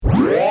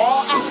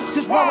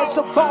wanted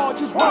to ball,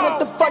 just wanted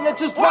the fire,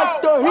 just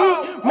like the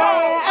heat.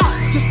 Man,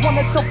 I just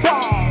wanted to ball.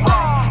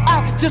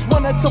 I just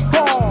wanted to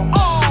ball.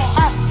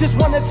 I just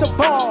wanted to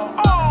ball.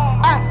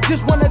 I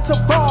just wanted to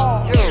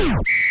ball.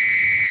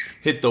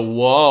 Hit the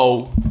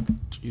wall.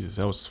 Jesus,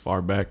 that was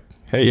far back.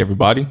 Hey,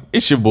 everybody.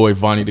 It's your boy,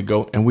 Vonnie the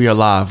GOAT, and we are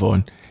live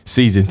on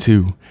Season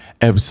 2,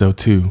 Episode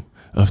 2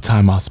 of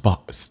Timeout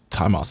Spots.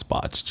 Timeout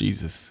Spots.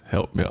 Jesus,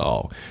 help me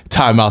all.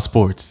 Timeout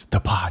Sports, the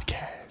podcast.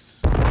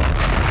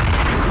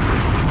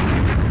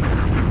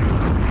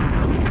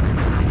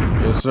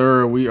 Yes,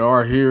 sir. We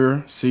are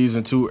here.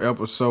 Season 2,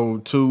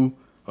 Episode 2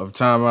 of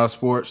Timeout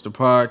Sports, the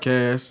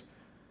podcast.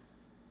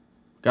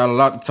 Got a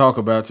lot to talk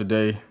about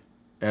today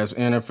as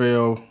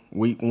NFL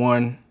Week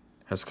 1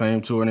 has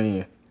come to an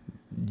end.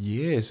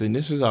 Yes, and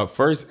this is our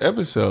first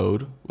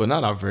episode. Well,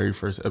 not our very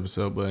first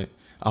episode, but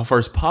our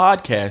first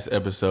podcast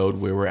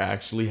episode where we're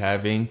actually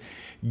having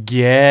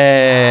guests.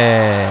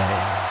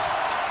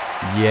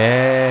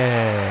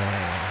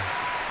 Yes.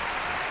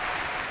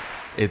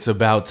 It's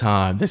about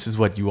time. This is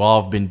what you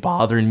all have been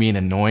bothering me and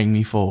annoying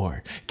me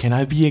for. Can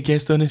I be a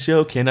guest on the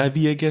show? Can I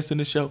be a guest on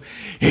the show?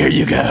 Here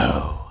you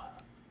go.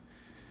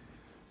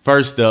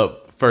 First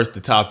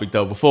the topic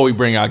though, before we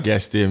bring our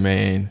guest in,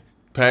 man.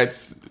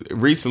 Pat's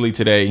recently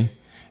today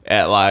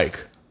at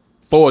like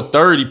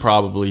 4:30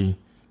 probably,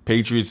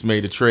 Patriots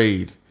made a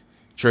trade.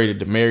 Traded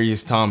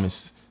Demaryius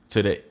Thomas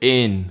to the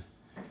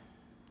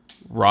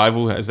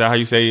rival. Is that how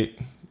you say it?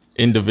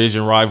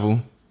 Division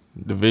rival,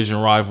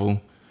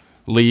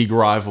 league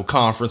rival,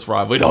 conference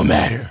rival. It don't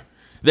matter.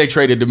 They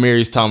traded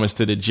Demaryius Thomas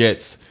to the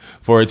Jets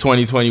for a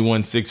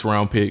 2021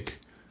 6th-round pick.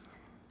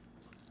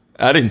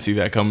 I didn't see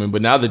that coming,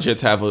 but now the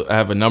Jets have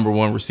a number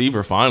one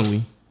receiver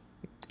finally,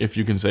 if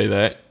you can say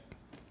that.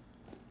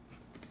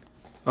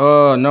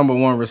 Number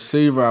one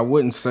receiver, I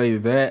wouldn't say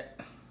that.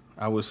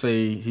 I would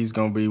say he's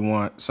gonna be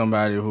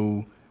somebody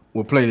who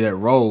will play that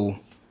role,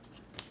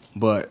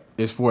 but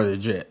it's for the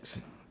Jets.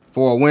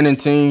 For a winning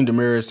team,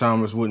 Demaryius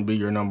Thomas wouldn't be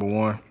your number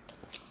one.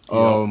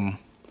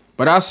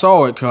 But I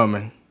saw it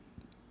coming.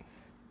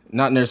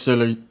 Not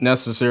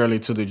necessarily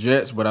to the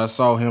Jets, but I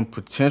saw him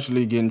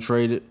potentially getting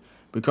traded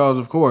because,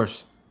 of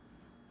course,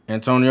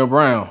 Antonio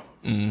Brown.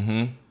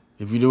 Mm-hmm.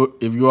 If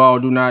you all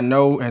do not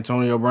know,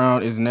 Antonio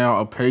Brown is now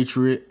a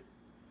Patriot.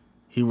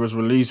 He was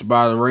released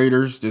by the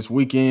Raiders this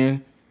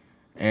weekend,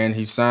 and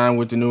he signed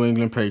with the New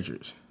England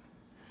Patriots.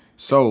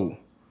 So,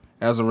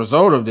 as a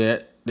result of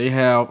that, they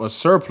have a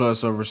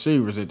surplus of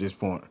receivers at this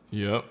point.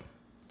 Yep.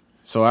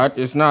 So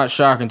it's not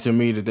shocking to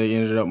me that they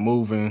ended up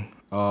moving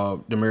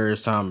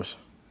Demaryius Thomas.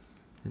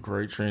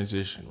 Great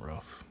transition,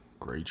 Ruff.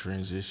 Great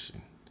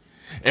transition.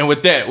 And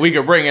with that, we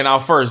can bring in our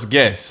first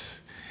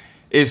guest.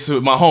 It's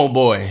my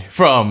homeboy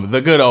from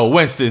the good old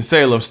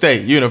Winston-Salem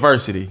State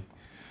University.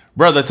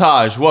 Brother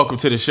Taj, welcome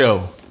to the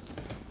show.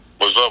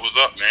 What's up,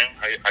 man?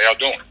 How y'all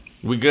doing?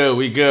 We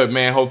good,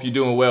 man. Hope you're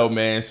doing well,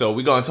 man. So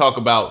we're going to talk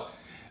about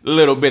a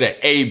little bit of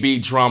AB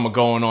drama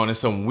going on and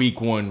some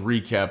week 1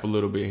 recap a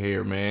little bit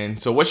here, man.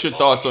 So what's your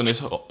thoughts on this?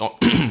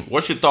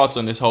 What's your thoughts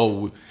on this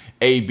whole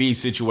AB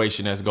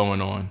situation that's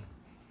going on?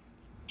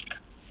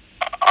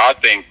 I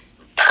think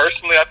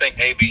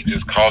AB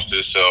just cost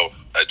himself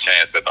a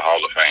chance at the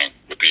Hall of Fame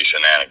with these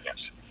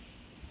shenanigans.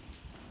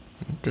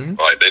 Okay.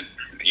 Like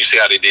you see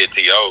how they did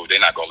T.O., they're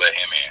not going to let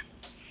him in.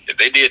 If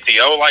they did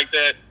T.O. like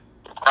that,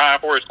 crying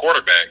for his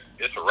quarterback,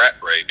 it's a wrap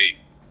for AB.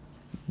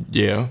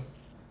 Yeah.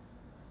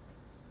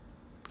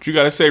 What you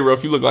got to say,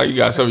 Ruff? You look like you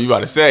got something you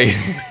got to say.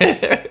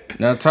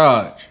 Now,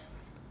 Taj.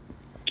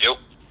 Yep.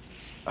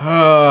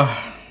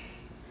 I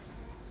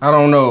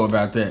don't know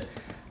about that.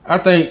 I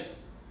think,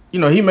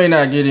 he may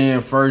not get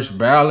in first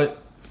ballot,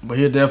 but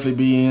he'll definitely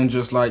be in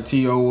just like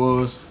T.O.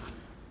 was.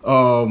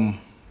 I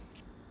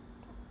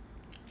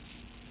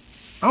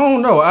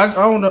don't know.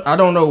 I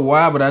don't know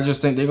why, but I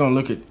just think they're gonna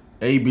look at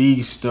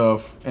AB's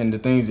stuff and the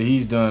things that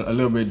he's done a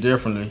little bit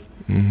differently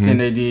than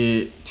they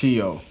did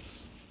T.O.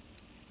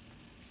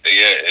 Yeah,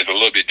 it's a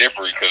little bit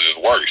different because it's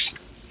worse.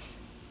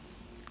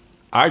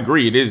 I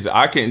agree. It is.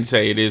 I couldn't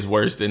say it is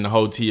worse than the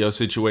whole T.O.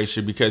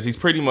 situation because he's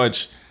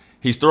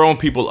throwing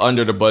people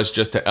under the bus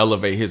just to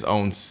elevate his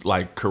own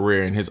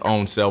career and his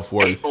own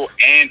self-worth. People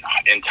and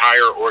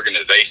entire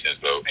organizations,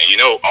 though,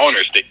 and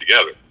owners stick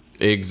together.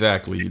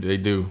 Exactly, they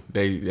do.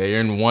 They're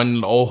in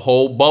one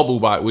whole bubble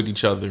with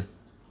each other,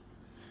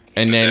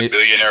 and then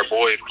billionaire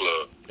boys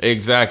club.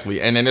 Exactly,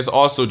 and then it's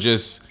also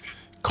just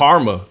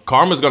karma.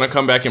 Karma's gonna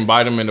come back and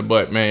bite them in the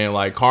butt, man.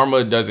 Like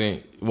karma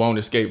won't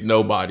escape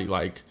nobody.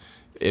 Like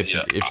if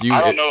you,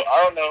 I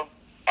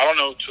don't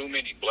know too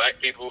many black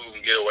people who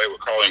can get away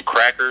with calling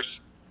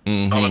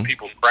calling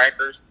people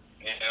crackers.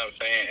 You know what I'm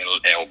saying?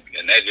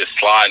 And that just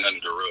sliding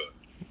under the rug.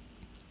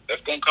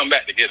 That's gonna come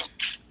back to get them.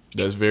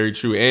 That's very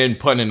true. And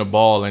punting the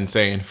ball and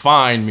saying,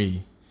 "Find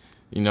me,"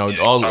 talking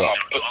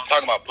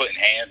about putting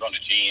hands on the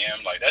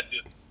GM, like that's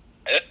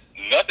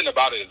nothing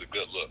about it is a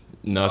good look.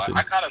 Nothing.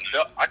 I kind of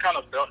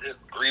felt his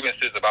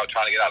grievances about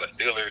trying to get out of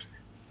Steelers.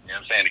 You know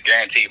what I'm saying? The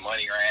guaranteed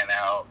money ran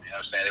out. You know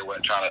what I'm saying? They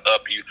weren't trying to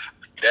up you.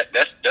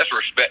 That's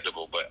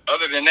respectable. But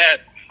other than that,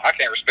 I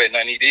can't respect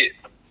nothing he did.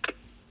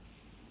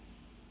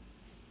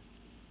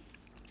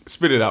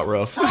 Spit it out,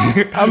 Ruff.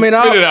 I mean,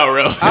 spit it out,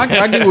 Ruff.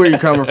 I get where you're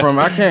coming from.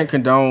 I can't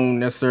condone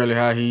necessarily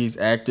how he's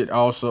acted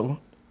also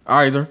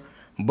either.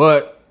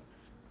 But,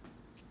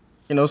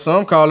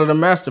 some call it a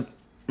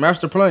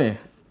master plan.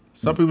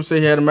 Some people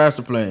say he had a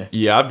master plan.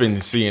 Yeah, I've been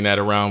seeing that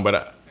around,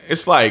 but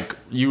it's like,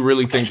 you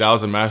really think that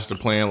was a master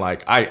plan?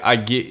 Like, I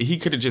get, he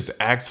could have just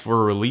asked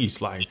for a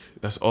release. Like,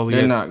 that's all he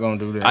They're had. not going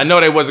to do that. I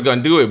know they wasn't going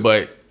to do it,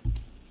 but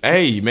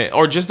hey, man,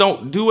 or just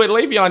don't do what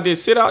Le'Veon did.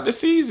 Sit out the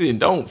season.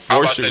 Don't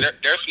force it.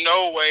 There's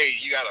no way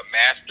you got a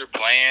master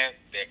plan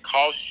that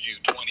costs you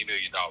 $20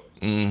 million.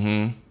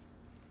 Mm-hmm.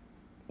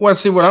 Well,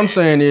 see, what I'm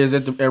saying is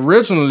that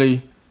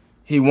originally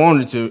he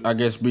wanted to, I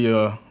guess, be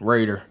a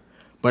Raider.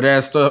 But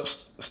as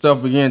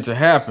stuff began to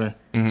happen,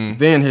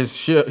 then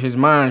his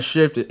mind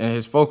shifted and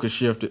his focus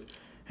shifted.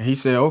 And he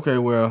said, okay,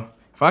 well,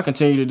 if I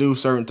continue to do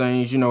certain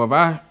things, if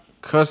I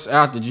cuss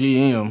out the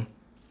GM,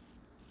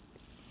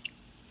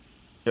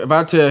 if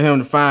I tell him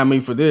to fine me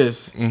for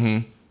this, I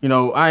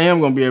am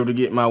going to be able to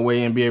get my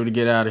way and be able to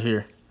get out of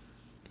here.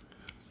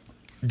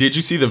 Did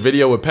you see the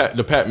video with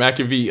the Pat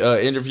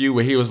McAfee interview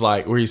where he was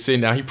like, where he's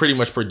sitting down? He pretty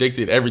much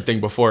predicted everything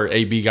before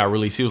AB got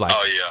released. He was like,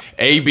 oh, yeah.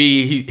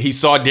 AB, he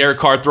saw Derek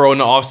Carr throw in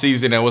the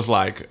offseason and was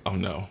like, oh,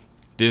 no,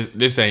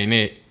 this ain't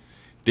it.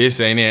 This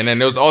ain't it. And then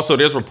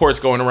there's reports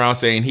going around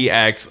saying he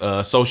asked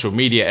social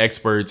media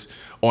experts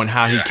on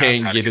how he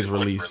can't get his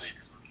release.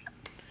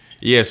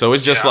 Yeah, so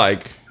it's just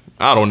like,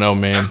 I don't know,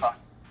 man.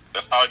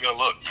 That's how it's going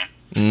to look,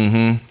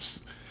 man. Mm-hmm.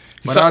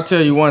 But I'll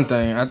tell you one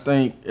thing. I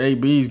think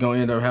AB's going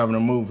to end up having a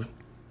movie.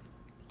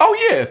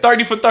 Oh, yeah,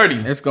 30 for 30.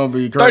 It's going to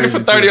be crazy. 30 for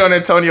 30 on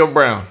Antonio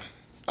Brown.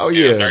 Oh,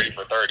 yeah. 30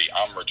 for 30.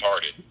 I'm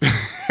retarded.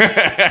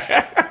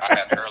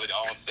 I have early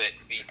onset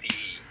CTE.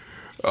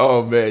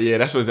 Oh, man, yeah,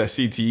 that's what that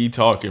CTE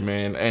talking,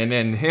 man. And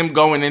then him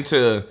going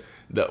into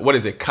the, what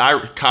is it,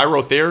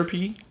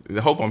 chirotherapy?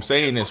 I hope I'm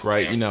saying this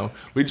right.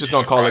 We're just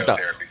going to call it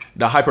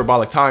the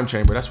hyperbolic time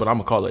chamber. That's what I'm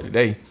going to call it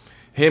today.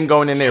 Him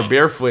going in there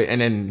barefoot, and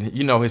then,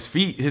 his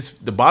feet,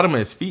 the bottom of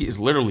his feet is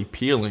literally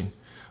peeling.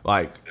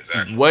 Like,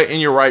 exactly. What in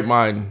your right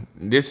mind?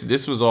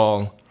 This was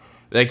all.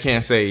 They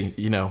can't say,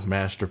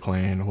 master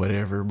plan or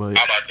whatever. But I'm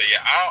about to say,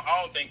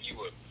 I don't think you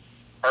would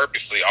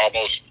purposely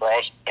almost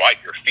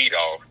frostbite your feet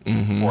off for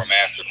a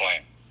master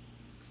plan.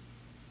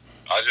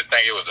 I just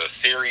think it was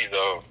a series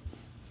of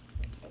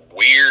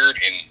weird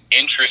and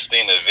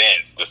interesting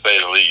events, to say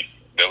the least,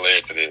 that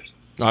led to this.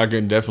 I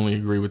can definitely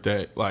agree with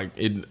that. Like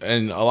and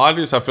a lot of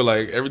this, I feel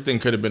like everything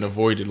could have been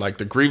avoided. Like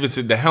the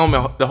grievances, the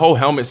helmet, the whole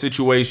helmet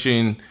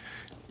situation.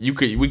 We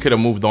could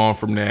have moved on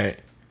from that,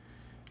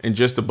 and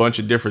just a bunch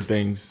of different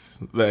things,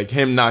 like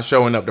him not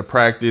showing up to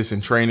practice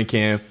and training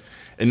camp,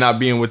 and not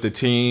being with the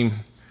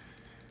team.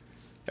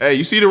 Hey,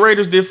 you see, the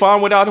Raiders did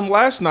fine without him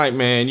last night,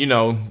 man.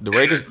 The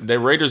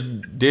Raiders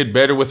did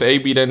better with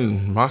AB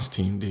than my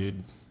team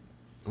did.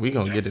 We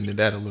gonna get into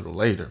that a little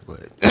later,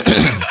 but.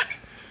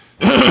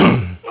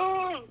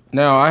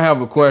 Now, I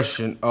have a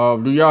question.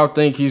 Do y'all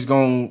think he's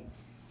going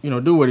to,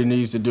 do what he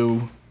needs to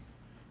do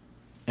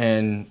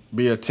and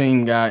be a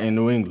team guy in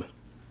New England?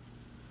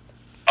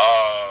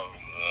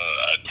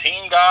 A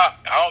team guy?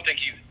 I don't think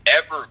he's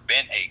ever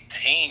been a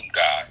team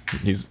guy.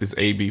 It's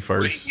AB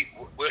first.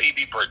 Will he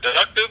be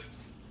productive?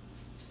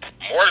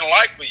 More than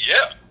likely,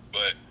 yeah.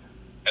 But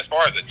as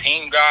far as a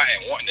team guy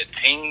and wanting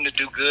the team to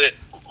do good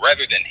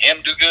rather than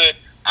him do good,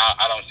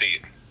 I don't see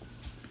it.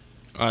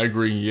 I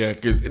agree, yeah,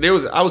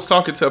 because I was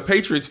talking to a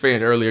Patriots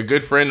fan earlier, a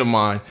good friend of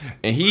mine,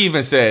 and he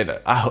even said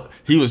I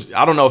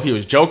don't know if he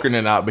was joking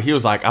or not, but he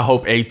was like, I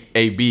hope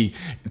AB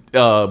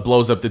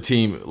blows up the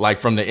team like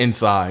from the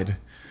inside.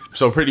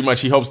 So pretty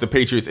much he hopes the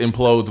Patriots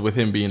implodes with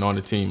him being on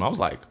the team. I was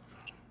like,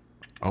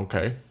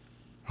 okay.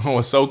 I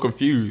was so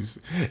confused.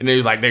 And then he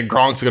was like, then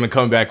Gronk's gonna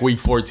come back week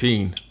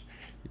 14.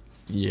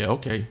 Yeah,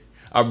 okay.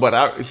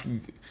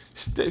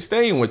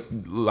 Staying with,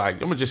 like, I'm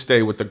gonna just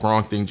stay with the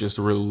Gronk thing just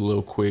a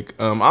little quick.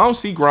 I don't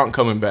see Gronk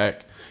coming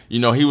back. He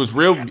was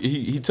real.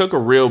 He took a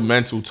real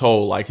mental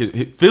toll, like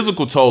his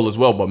physical toll as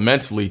well, but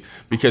mentally,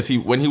 because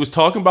when he was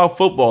talking about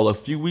football a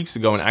few weeks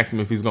ago and asked him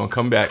if he's gonna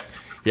come back,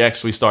 he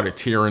actually started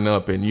tearing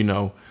up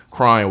and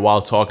crying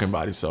while talking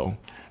about it. So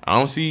I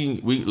don't see.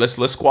 Let's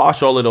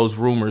squash all of those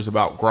rumors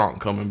about Gronk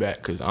coming back,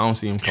 because I don't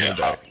see him coming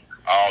back.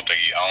 I don't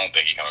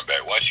think he's coming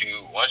back. Once you.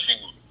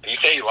 He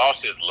said he lost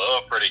his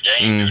love for the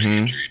game due to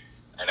injury.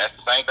 And that's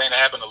the same thing that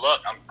happened to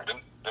Luck. Them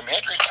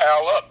injuries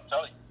pile up, I'm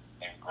telling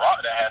you. And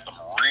Gronk that had some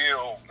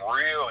real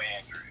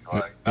injuries.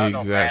 Like,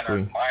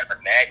 exactly. Not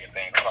minor nagging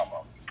things. I'm talking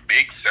about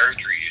big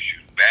surgery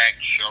issues. Back,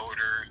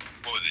 shoulders,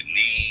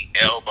 knee,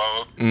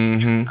 elbow.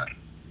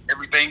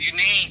 Everything you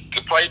need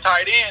to play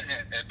tight end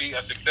and be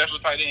a successful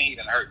tight end, he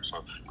didn't hurt.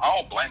 So I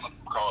don't blame him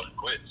for calling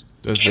quits.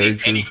 That's very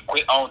true. And he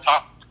quit on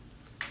top.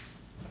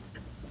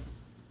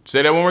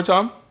 Say that one more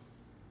time.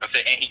 I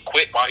said, and he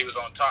quit while he was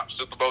on top.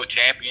 Super Bowl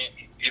champion.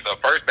 He's a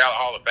first ballot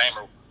Hall of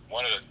Famer,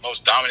 one of the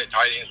most dominant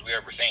tight ends we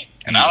ever seen.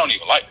 And I don't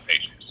even like the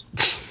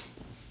Patriots.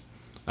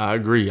 I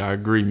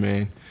agree,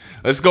 man.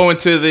 Let's go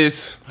into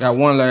this. Got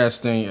one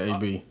last thing,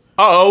 AB.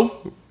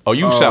 Oh,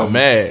 you sound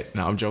mad.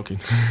 No, I'm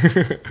joking.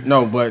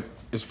 No, but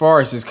as far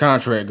as his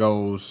contract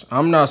goes,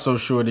 I'm not so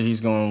sure that he's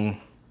going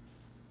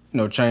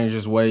to, change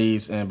his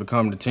ways and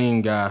become the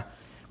team guy,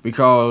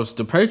 because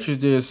the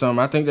Patriots did something.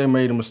 I think they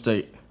made a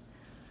mistake.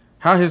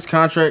 How his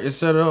contract is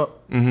set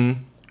up,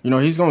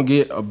 he's going to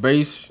get a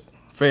base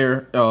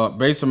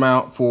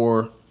amount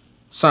for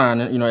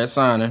signing, at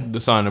signing. The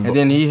signing. And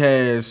then he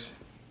has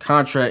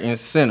contract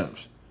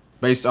incentives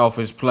based off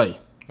his play.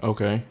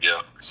 Okay.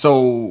 Yeah.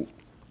 So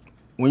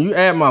when you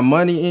add my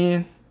money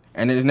in,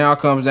 and it now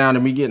comes down to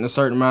me getting a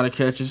certain amount of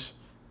catches,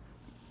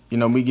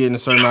 me getting a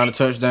certain amount of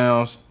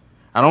touchdowns,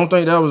 I don't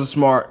think that was a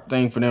smart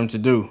thing for them to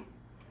do,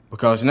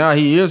 because now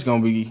he's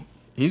going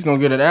to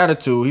get an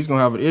attitude. He's going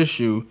to have an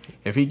issue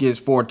if he gets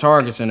 4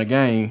 targets in a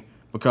game,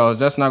 because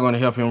that's not going to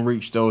help him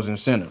reach those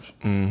incentives.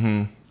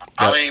 Mm-hmm.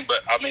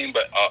 I mean,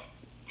 but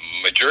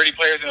majority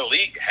players in the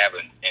league have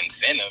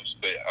incentives,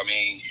 but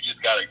you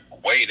just got to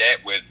weigh that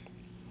with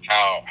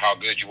how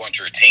good you want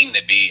your team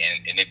to be,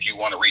 and if you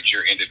want to reach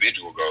your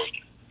individual goals.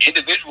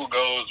 Individual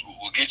goals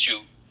will get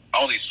you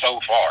only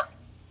so far.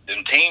 The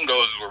team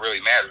goals is what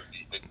really matters.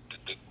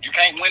 You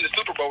can't win the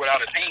Super Bowl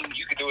without a team.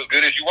 You can do as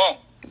good as you want.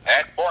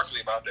 Ask Barkley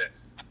about that.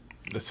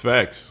 That's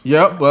facts.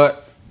 Yep,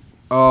 but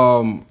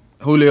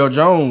Julio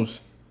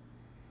Jones,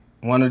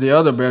 one of the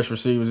other best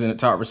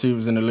top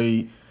receivers in the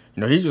league,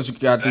 he just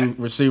got through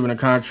receiving a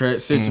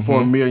contract,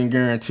 $64 million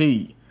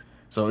guaranteed.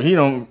 So he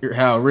don't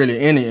have really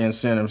any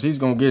incentives. He's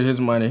gonna get his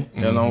money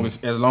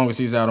as long as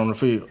he's out on the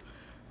field.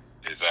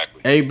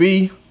 Exactly.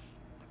 AB,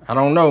 I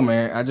don't know,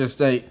 man. I just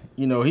think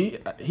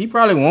he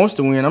probably wants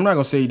to win. I'm not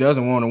gonna say he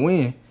doesn't want to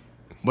win,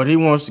 but he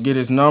wants to get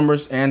his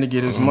numbers and to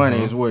get his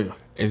money as well.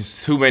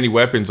 It's too many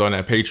weapons on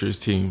that Patriots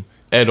team.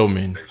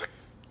 Edelman,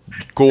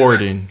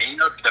 Gordon. And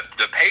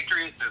the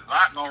Patriots is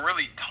not gonna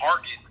really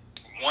target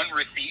one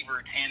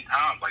receiver 10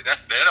 times. Like that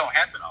don't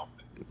happen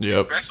often.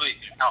 Yep. Especially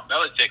how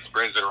Belichick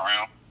spreads it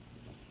around.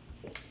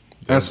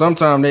 And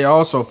sometimes they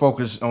also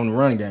focus on the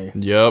run game.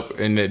 Yep,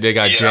 and they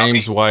got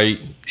James White.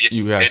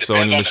 You have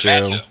Sony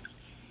Michel. I'm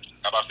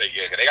about to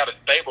say, they got a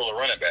stable of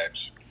running backs.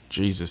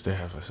 Jesus, they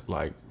have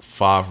like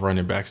 5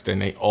 running backs, then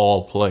they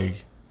all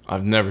play.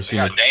 I've never seen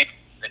it.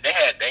 They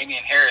had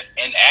Damian Harris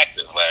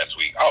inactive last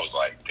week. I was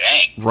like,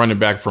 dang. Running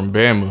back from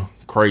Bama.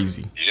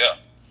 Crazy. Yeah.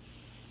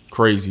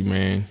 Crazy,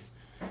 man.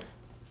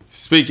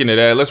 Speaking of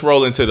that, let's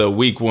roll into the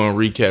week 1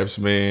 recaps,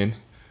 man.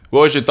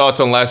 What was your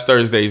thoughts on last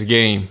Thursday's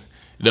game?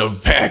 The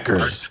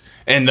Packers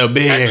and the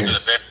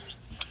Bears.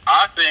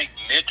 I think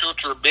Mitchell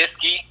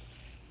Trubisky,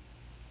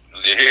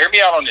 hear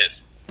me out on this,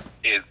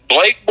 is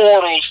Blake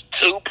Bortles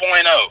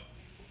 2.0.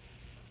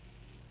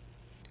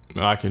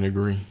 I can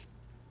agree.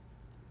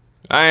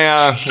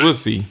 We'll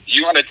see.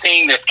 You on a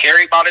team that's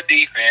carried by the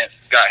defense,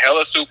 got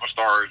hella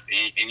superstars,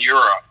 and you're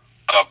a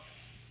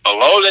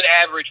below the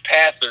average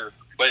passer,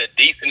 but a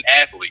decent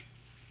athlete.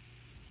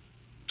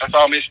 That's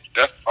all Mitch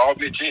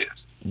is.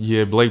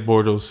 Yeah, Blake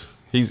Bortles.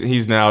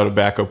 He's now the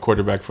backup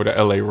quarterback for the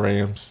LA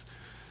Rams.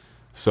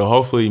 So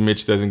hopefully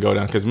Mitch doesn't go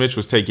down, because Mitch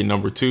was taking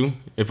number 2,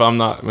 if I'm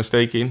not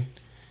mistaken.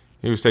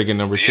 He was taking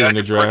number 2 in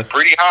the draft.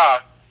 Pretty high.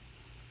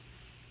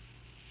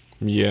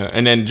 Yeah,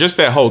 and then just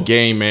that whole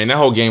game, man. That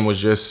whole game was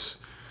just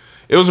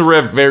 – it was a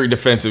very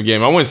defensive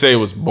game. I wouldn't say it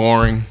was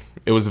boring.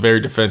 It was a very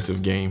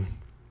defensive game.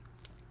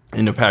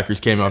 And the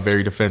Packers came out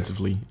very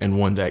defensively and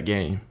won that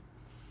game.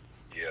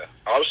 Yeah,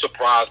 I was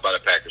surprised by the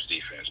Packers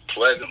defense.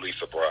 Pleasantly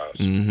surprised.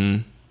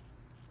 Mm-hmm.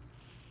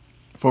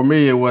 For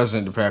me, it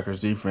wasn't the Packers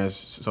defense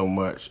so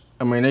much.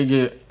 I mean, they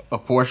get a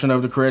portion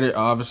of the credit,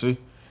 obviously,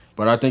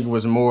 but I think it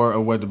was more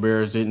of what the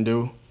Bears didn't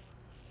do.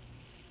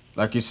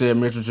 Like you said,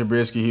 Mitchell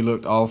Trubisky, he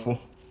looked awful.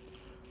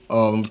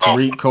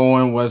 Tariq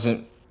Cohen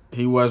wasn't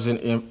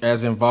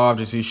as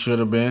involved as he should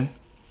have been.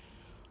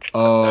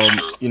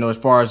 As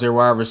far as their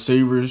wide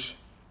receivers,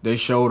 they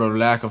showed a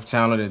lack of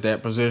talent at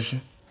that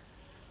position.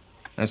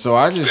 And so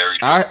I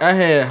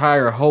had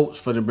higher hopes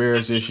for the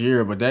Bears this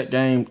year, but that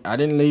game, I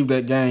didn't leave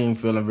that game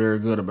feeling very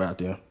good about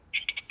them.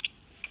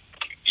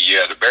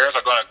 Yeah, the Bears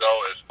are going to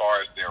go as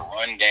far as their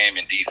run game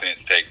and defense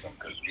takes them,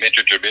 because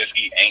Mitchell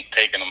Trubisky ain't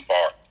taking them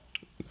far.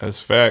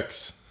 That's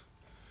facts.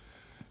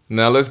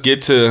 Now let's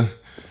get to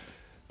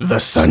the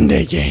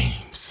Sunday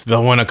games, the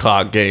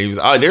 1:00 games.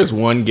 There's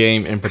one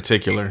game in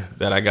particular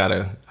that I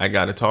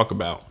gotta talk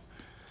about.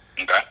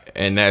 Okay.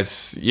 And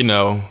that's,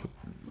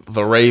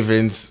 the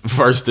Ravens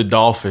versus the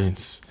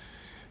Dolphins.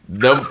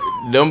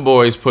 Them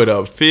boys put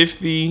up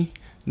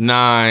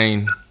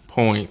 59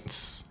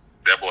 points.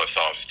 That boy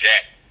Sauce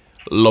Jack.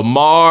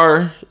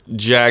 Lamar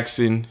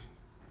Jackson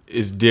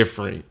is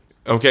different.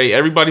 Okay,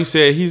 everybody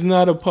said he's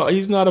not a passer.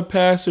 He's not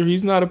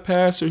a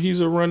passer. He's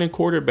a running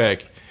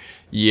quarterback.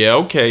 Yeah,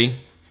 okay.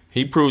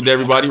 He proved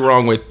everybody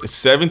wrong with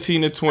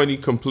 17 to 20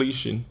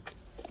 completion.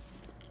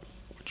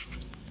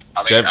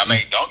 I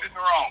mean, don't get me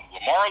wrong.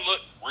 Lamar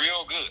looked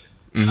real good.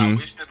 Mm-hmm. I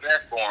wish the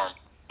best for him,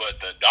 but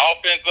the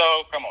Dolphins,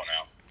 though, come on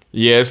now.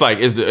 Yeah, it's like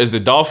is the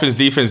Dolphins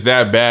defense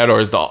that bad, or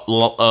is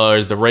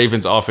the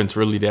Ravens offense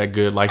really that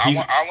good? Like I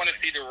want to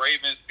see the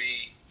Ravens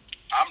be.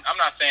 I'm I'm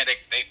not saying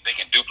they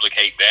can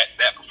duplicate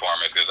that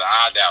performance because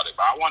I doubt it.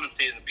 But I want to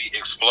see them be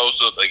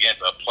explosive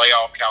against a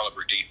playoff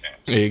caliber defense.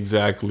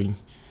 Exactly.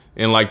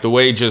 And like the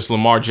way just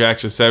Lamar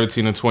Jackson,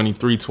 17 of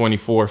 23,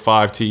 24,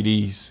 5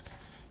 TDs.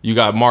 You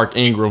got Mark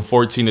Ingram,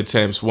 14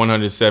 attempts,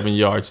 107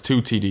 yards,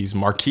 2 TDs.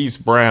 Marquise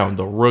Brown,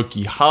 the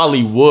rookie.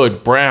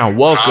 Hollywood Brown,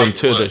 welcome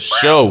to the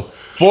show.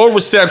 4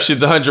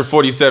 receptions,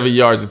 147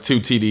 yards, and 2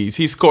 TDs.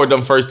 He scored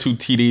them first 2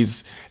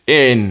 TDs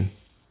in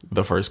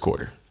the first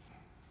quarter.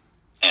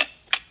 What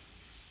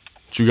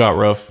you got,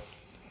 Ruff?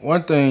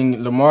 One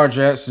thing, Lamar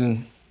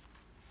Jackson,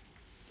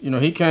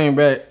 he came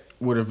back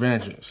with a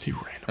vengeance. He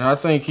ran. And I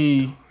think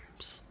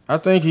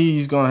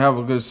he's gonna have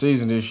a good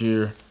season this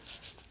year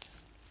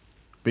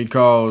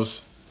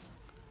because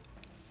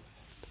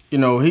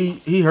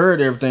he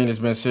heard everything that's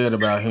been said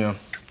about him.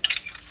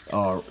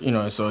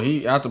 So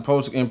he after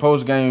post game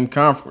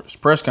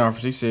press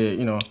conference, he said,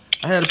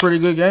 I had a pretty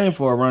good game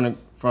for a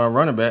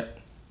running back.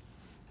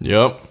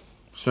 Yep.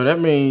 So that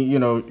means,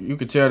 you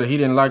could tell that he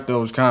didn't like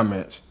those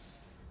comments.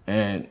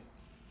 And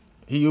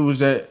he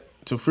used that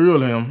to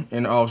fuel him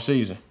in the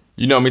offseason.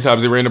 You know how many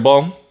times he ran the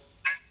ball?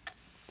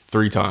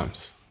 3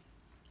 times.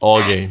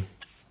 All game.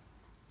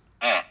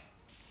 Arm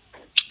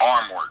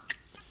work.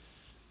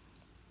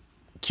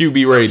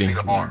 QB rating.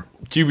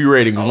 QB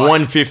rating,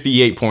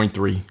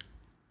 158.3.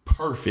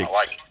 Perfect. I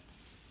like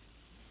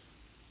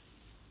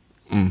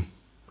it.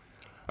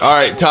 All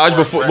right, Taj,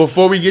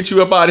 before we get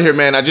you up out of here,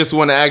 man, I just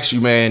want to ask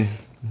you, man,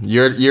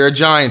 you're a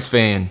Giants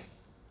fan.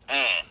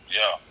 Yeah.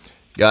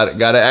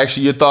 Gotta ask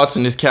you your thoughts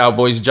on this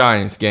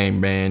Cowboys-Giants game,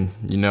 man.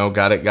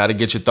 Gotta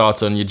get your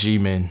thoughts on your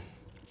G-men.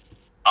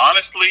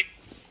 Honestly,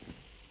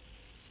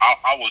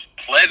 I was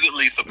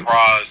pleasantly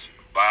surprised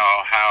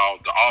by how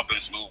the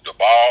offense moved the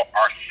ball.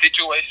 Our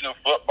situational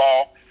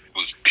football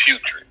was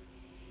putrid.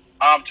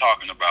 I'm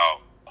talking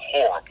about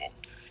horrible.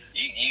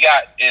 You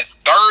got it's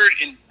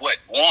 3rd and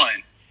 1,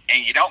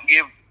 and you don't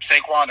give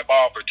Saquon the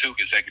ball for 2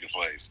 consecutive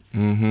plays.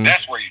 Mm-hmm.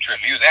 That's where you trip.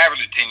 He was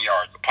averaging 10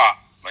 yards a pop.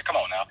 Like, come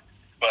on now.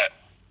 But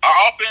our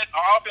offense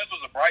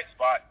was a bright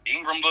spot.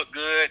 Ingram looked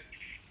good.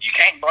 You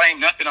can't blame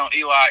nothing on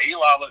Eli.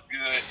 Eli looked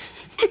good.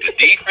 But the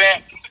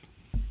defense,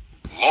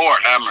 Lord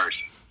have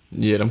mercy.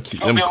 Yeah, them It's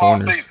gonna be a long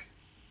corners. season.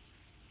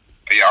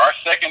 Yeah, our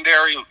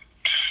secondary,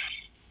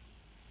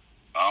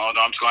 I'm just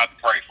going to have to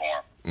pray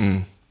for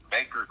him.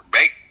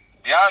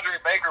 DeAndre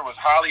Baker was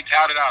highly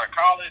touted out of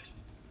college.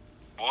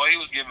 Boy, he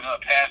was giving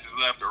up passes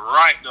left to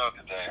right the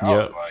other day. I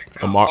was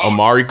like,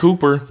 Amari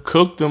Cooper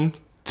cooked them.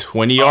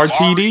 20-yard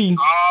TD.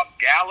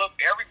 Gallup,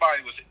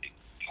 everybody was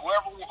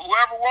whoever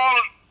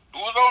who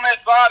was on that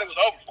side, it was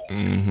over for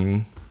him. Mm-hmm.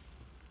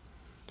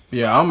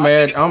 Yeah, I'm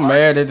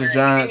mad at the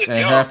Giants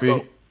and happy.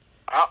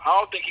 I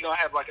don't think he's gonna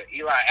have like an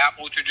Eli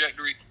Apple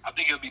trajectory. I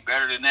think he'll be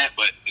better than that,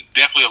 but it's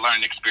definitely a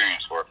learning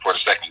experience for the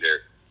secondary.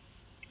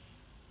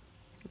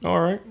 All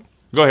right.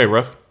 Go ahead,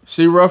 Ruff.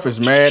 C. Ruff is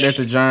mad at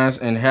the Giants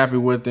and happy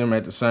with them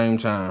at the same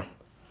time.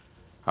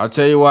 I'll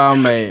tell you why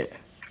I'm mad.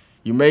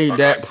 You made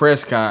Dak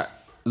Prescott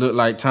look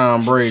like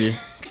Tom Brady,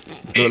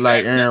 look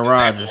like Aaron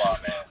Rodgers.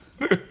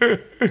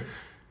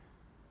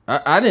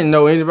 I didn't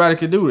know anybody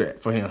could do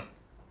that for him.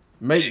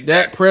 Make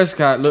Dak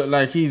Prescott look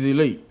like he's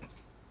elite.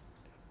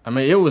 I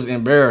mean, it was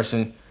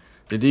embarrassing,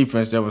 the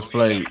defense that was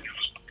played.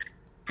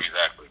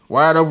 Exactly.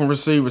 Wide open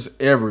receivers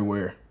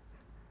everywhere.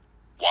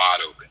 Wide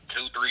open.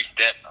 2-3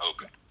 steps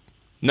open.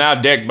 Now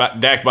Dak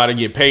about to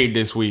get paid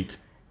this week.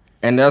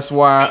 And that's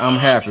why I'm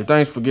happy.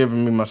 Thanks for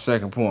giving me my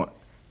second point.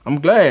 I'm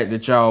glad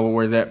that y'all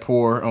were that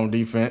poor on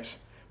defense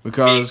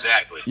because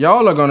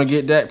y'all are going to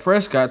get Dak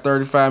Prescott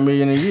 $35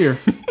 million a year.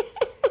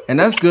 And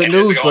that's good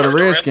news for the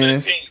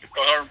Redskins.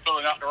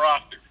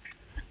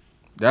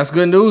 That's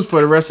good news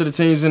for the rest of the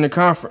teams in the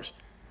conference.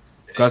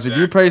 Because if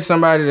you pay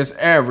somebody that's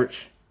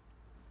average,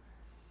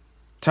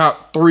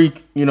 top 3,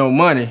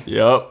 money,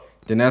 Yep.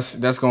 then that's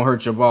going to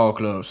hurt your ball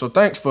club. So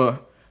thanks for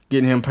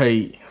getting him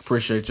paid.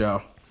 Appreciate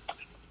y'all.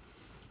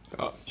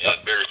 Yeah,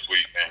 very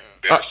sweet, man.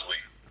 Very sweet.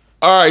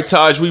 All right,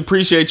 Taj, we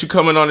appreciate you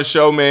coming on the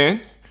show,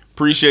 man.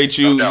 Appreciate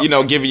you,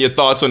 giving your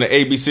thoughts on the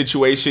AB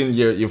situation,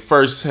 your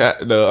first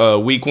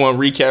week 1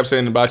 recap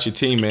saying about your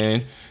team,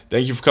 man.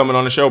 Thank you for coming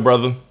on the show,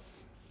 brother.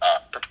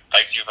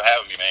 Thank you for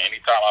having me, man.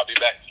 Anytime I'll be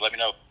back. Just let me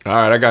know. All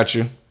right, I got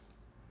you.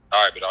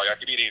 All right, but y'all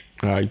keep it easy.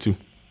 All right, you too.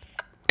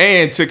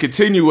 And to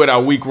continue with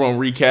our week 1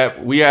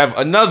 recap, we have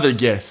another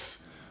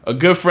guest, a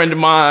good friend of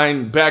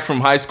mine back from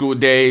high school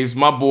days,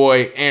 my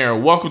boy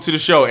Aaron. Welcome to the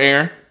show,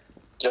 Aaron.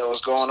 Yo, what's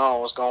going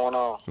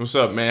on? What's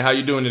up, man? How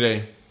you doing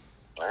today?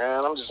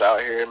 Man, I'm just out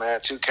here, man.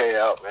 2K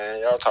out,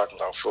 man. Y'all talking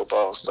about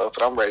football and stuff,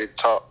 but I'm ready to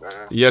talk,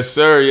 man. Yes,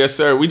 sir. Yes,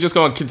 sir. We just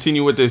going to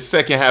continue with this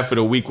second half of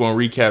the week 1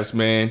 recaps,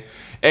 man.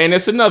 And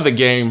it's another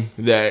game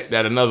that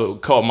another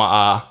caught my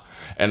eye.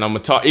 And I'm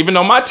going to talk, even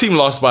though my team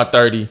lost by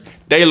 30,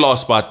 they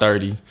lost by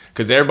 30.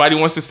 Because everybody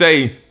wants to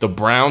say the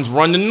Browns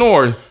run the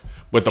North,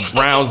 but the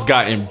Browns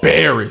got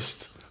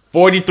embarrassed.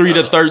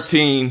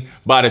 43-13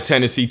 by the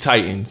Tennessee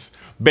Titans.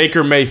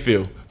 Baker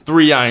Mayfield,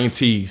 3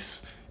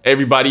 INTs.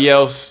 Everybody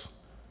else,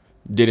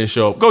 didn't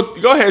show up. Go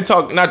ahead and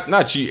talk.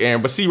 Not you,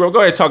 Aaron, but C-Ro, go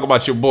ahead and talk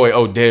about your boy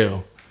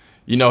Odell.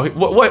 You know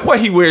what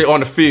he wear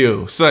on the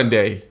field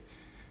Sunday.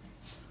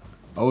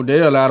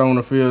 Odell out on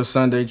the field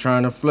Sunday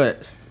trying to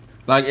flex.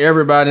 Like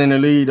everybody in the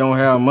league don't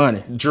have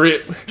money.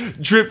 Drip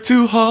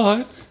too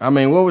hard. I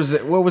mean, what was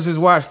it? What was his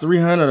watch?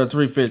 $300 or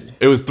 $350?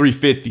 It was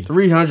 $350.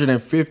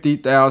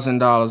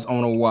 $350,000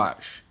 on a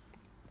watch.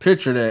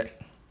 Picture that.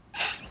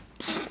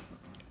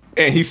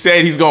 And he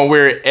said he's gonna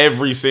wear it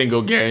every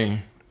single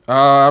game.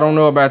 I don't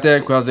know about that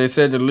because they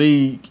said the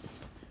league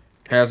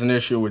has an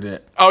issue with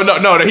that. Oh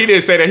no, he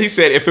didn't say that. He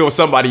said if it was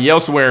somebody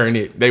else wearing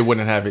it, they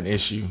wouldn't have an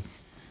issue.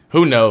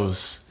 Who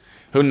knows?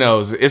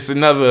 It's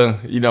another,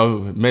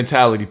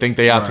 mentality. Think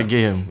they out to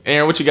get him.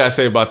 Aaron, what you got to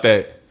say about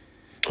that?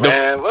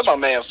 Man, let my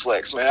man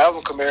flex, man.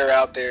 Alvin Kamara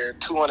out there,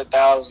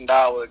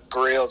 $200,000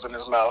 grills in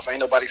his mouth. Ain't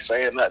nobody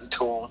saying nothing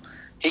to him.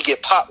 He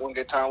get popped one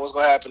good time. What's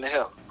going to happen to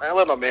him? Man,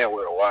 let my man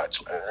wear a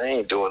watch, man. I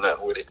ain't doing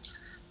nothing with it.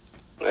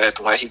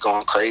 Acting like he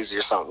going crazy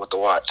or something with the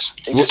watch.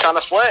 He's just trying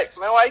to flex,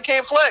 man. Why he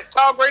can't flex?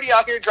 Tom Brady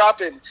out here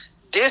dropping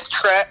diss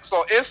tracks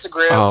on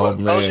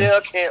Instagram, but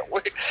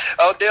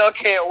Odell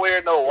can't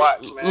wear no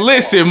watch, man.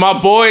 Listen, my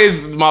boys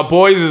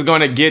is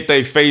gonna get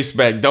their face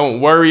back. Don't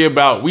worry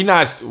about. We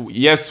are.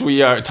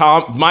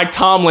 Mike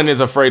Tomlin is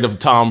afraid of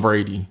Tom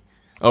Brady.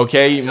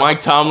 Okay, Mike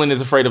Tomlin is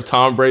afraid of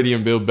Tom Brady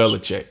and Bill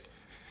Belichick.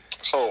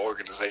 This whole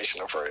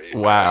organization afraid.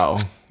 Wow.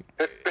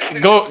 We're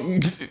gonna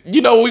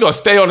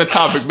stay on the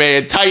topic,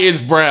 man.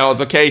 Titans,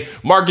 Browns, okay?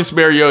 Marcus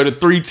Mariota,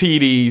 3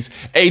 TDs.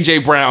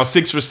 AJ Brown,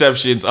 6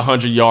 receptions,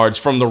 100 yards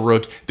from the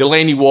rook.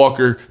 Delaney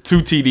Walker,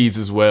 2 TDs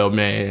as well,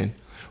 man.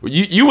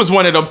 You was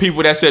one of them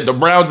people that said the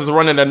Browns is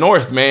running the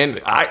North, man.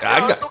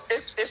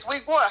 It's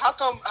week 1. How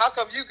come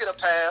you get a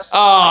pass?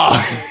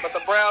 But the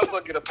Browns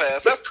don't get a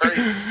pass. That's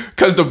crazy.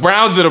 Because the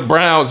Browns are the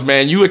Browns,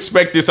 man. You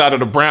expect this out of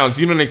the Browns.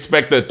 You don't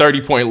expect a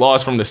 30-point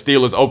loss from the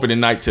Steelers opening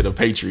night to the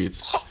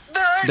Patriots.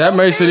 That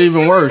makes it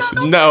even worse.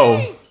 No.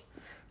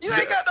 You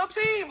ain't got no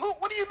team.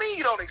 What do you mean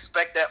you don't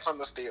expect that from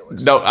the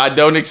Steelers? No, I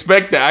don't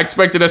expect that. I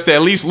expected us to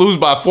at least lose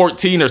by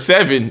 14 or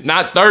 7,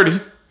 not 30.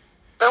 Man,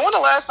 when the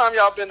last time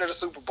y'all been to the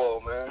Super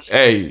Bowl, man?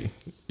 Hey,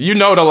 the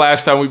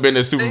last time we've been to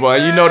the Super Bowl.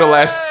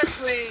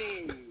 Exactly.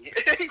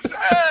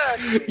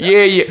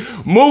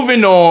 Yeah.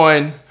 Moving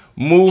on.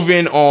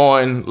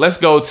 Let's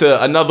go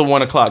to another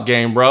 1 o'clock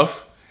game,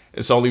 bruv.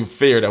 It's only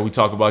fair that we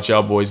talk about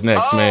y'all boys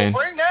next, man.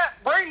 Bring that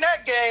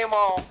game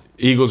on.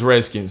 Eagles,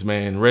 Redskins,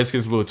 man.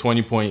 Redskins blew a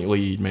 20-point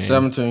lead, man.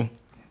 17.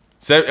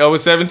 It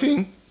was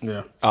 17?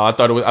 Yeah. Oh, I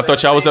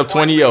thought y'all was up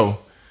 20-0.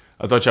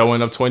 I thought y'all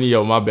went up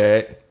 20-0. My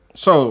bad.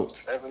 So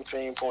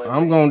 17 points.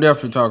 I'm gonna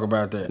definitely talk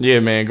about that. Yeah,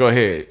 man. Go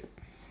ahead.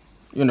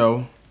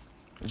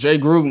 Jay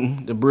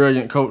Gruden, the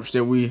brilliant coach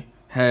that we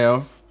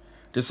have,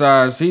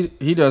 decides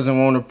he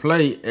doesn't want to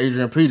play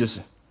Adrian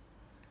Peterson.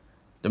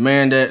 The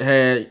man that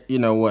had,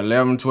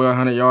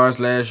 1,100 yards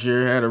last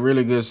year, had a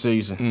really good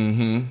season.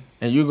 Mm-hmm.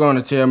 And you're going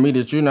to tell me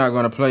that you're not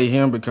going to play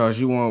him because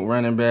you want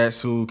running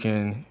backs who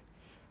can,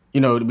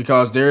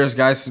 because Darius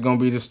Geis is going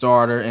to be the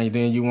starter, and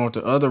then you want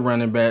the other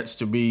running backs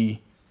to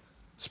be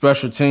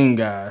special team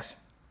guys.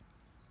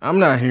 I'm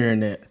not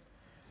hearing that.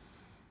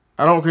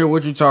 I don't care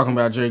what you're talking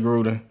about, Jay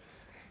Gruden.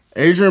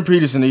 Adrian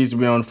Peterson needs to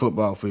be on the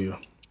football field.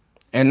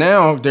 And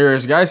now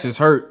Darius Geis is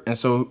hurt, and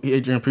so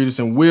Adrian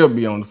Peterson will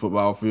be on the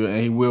football field,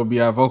 and he will be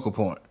our vocal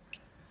point.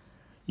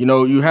 You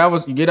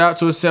get out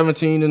to a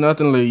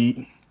 17-0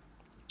 lead.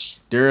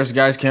 Darius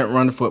Geis can't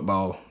run the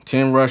football.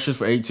 10 rushes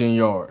for 18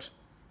 yards.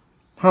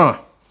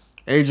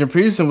 Adrian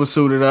Peterson was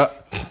suited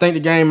up. I think the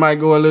game might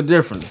go a little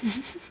differently.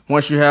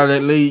 Once you have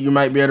that lead, you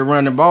might be able to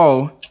run the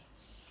ball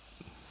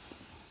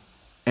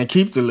and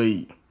keep the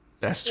lead.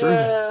 That's true.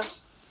 Yeah.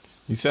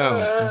 You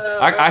sound.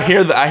 I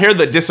hear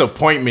the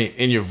disappointment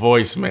in your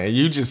voice, man.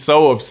 You just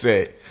so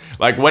upset.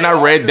 Like when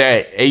I read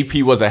that AP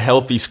was a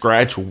healthy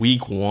scratch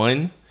week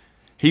 1,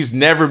 he's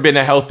never been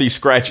a healthy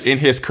scratch in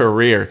his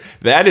career.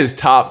 That is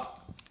top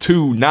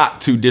 2,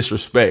 not to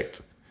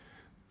disrespect.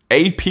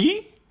 AP.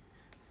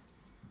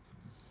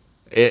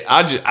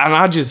 I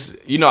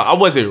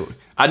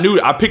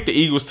picked the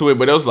Eagles to it,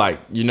 but it was like,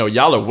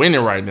 y'all are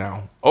winning right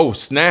now. Oh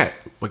snap!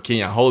 But can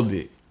y'all hold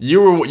it?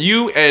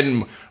 You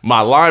and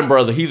my line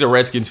brother, he's a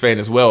Redskins fan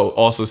as well,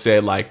 also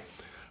said like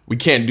we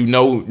can't do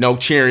no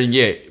cheering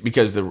yet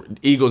because the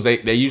Eagles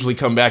they usually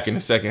come back in the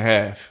second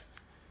half.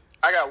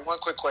 I got one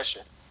quick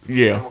question.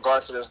 Yeah. In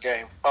regards to this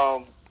game,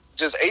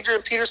 does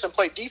Adrian Peterson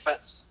play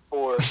defense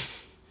or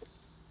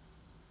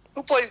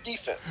who plays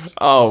defense?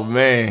 Oh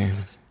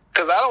man.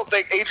 Because I don't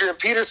think Adrian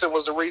Peterson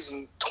was the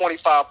reason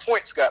 25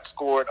 points got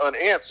scored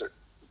unanswered,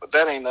 but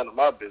that ain't none of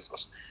my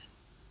business.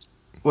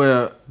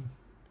 Well.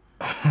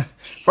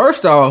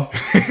 First off,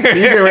 you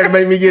get ready to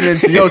make me get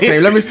into your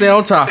team. Let me stay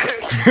on topic.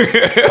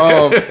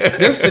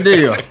 This is the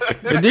deal.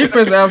 The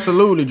defense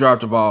absolutely dropped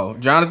the ball.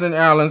 Jonathan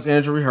Allen's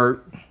injury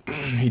hurt.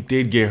 He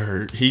did get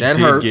hurt. Get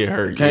hurt.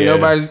 Can't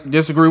nobody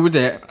disagree with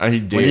that.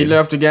 He did. When he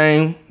left the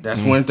game,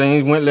 that's when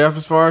things went left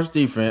as far as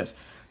defense.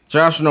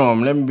 Josh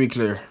Norman, let me be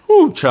clear.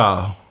 Ooh,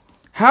 child.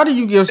 How do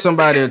you give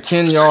somebody a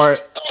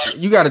 10-yard?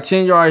 You got a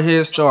 10-yard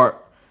head start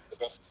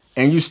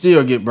and you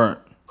still get burnt.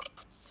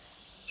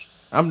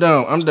 I'm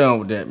done. I'm done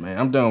with that, man.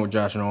 I'm done with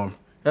Josh Norman.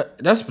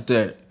 That's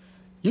pathetic.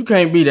 You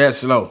can't be that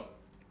slow.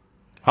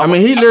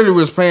 He literally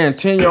was playing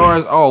 10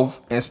 yards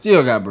off and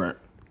still got burnt.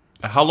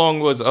 How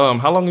long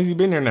has he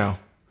been there now?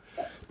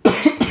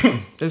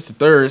 It's the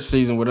third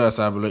season with us,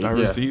 I believe.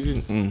 Third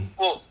season? Mm.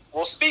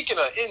 Well, speaking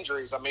of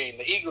injuries,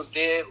 the Eagles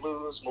did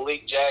lose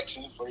Malik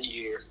Jackson for a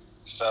year.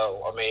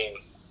 So,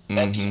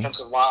 that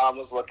defensive line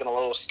was looking a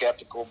little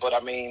skeptical. But,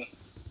 again,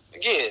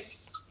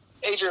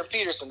 Adrian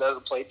Peterson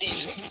doesn't play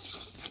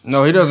defense.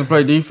 No, he doesn't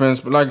play defense.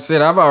 But like I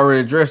said, I've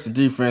already addressed the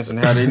defense and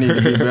how they need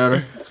to be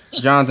better.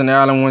 Jonathan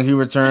Allen, when he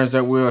returns,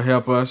 that will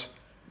help us.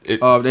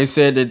 They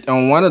said that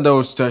on one of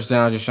those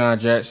touchdowns Deshaun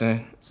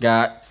Jackson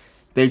got,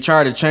 they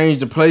tried to change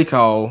the play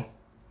call,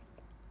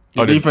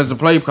 defensive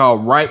play call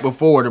right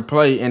before the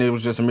play, and it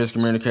was just a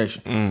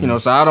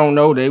miscommunication. So I don't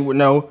know. They would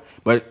know.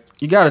 But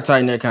you got to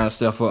tighten that kind of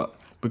stuff up.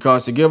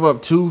 Because to give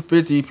up 2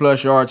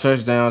 50-plus yard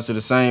touchdowns to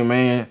the same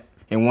man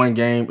in one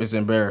game is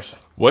embarrassing.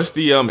 What's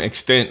the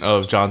extent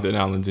of Jonathan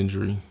Allen's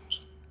injury?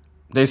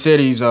 They said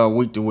he's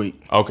week to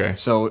week. Okay.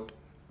 So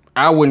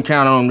I wouldn't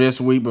count on him this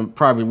week, but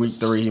probably week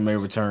 3 he may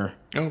return.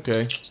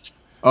 Okay.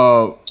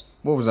 What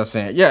was I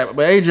saying? Yeah,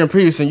 but Adrian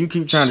Peterson, you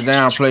keep trying to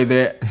downplay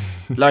that.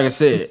 Like I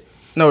said,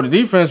 no, the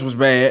defense was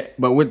bad,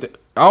 but with the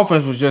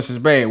offense was just as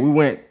bad. We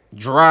went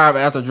drive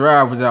after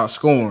drive without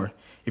scoring.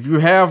 If you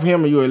have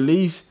him, you at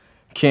least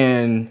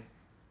can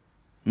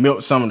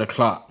milk some of the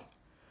clock.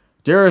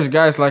 There's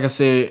guys, like I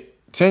said,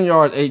 10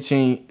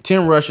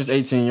 rushes,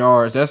 18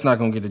 yards. That's not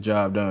going to get the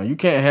job done. You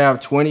can't have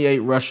 28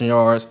 rushing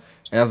yards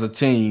as a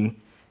team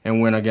and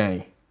win a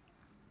game.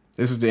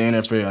 This is the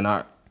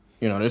NFL,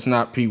 it's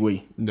not Pee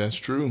Wee. That's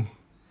true.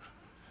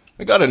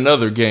 I got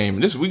another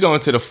game. We go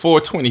into the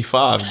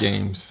 425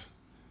 games.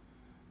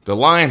 The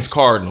Lions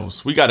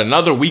Cardinals. We got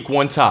another week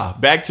 1 tie.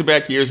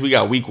 Back-to-back years, we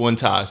got week 1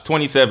 ties.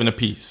 27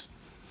 apiece.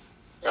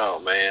 Oh,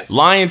 man.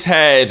 Lions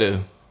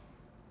had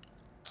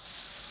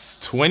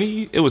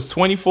 20. It was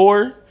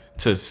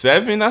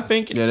 24-7, I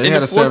think. Yeah, they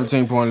had a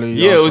 17-point lead.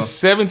 Yeah, also. It was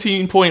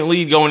 17-point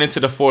lead going into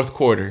the fourth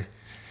quarter.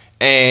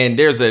 And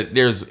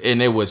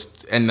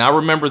I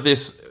remember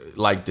this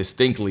like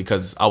distinctly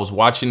because I was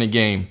watching the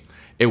game.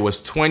 It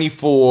was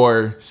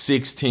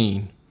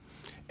 24-16,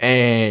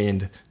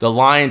 and the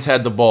Lions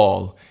had the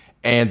ball,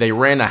 and they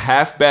ran a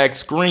halfback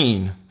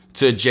screen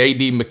to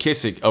J.D.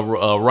 McKissick,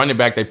 a running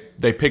back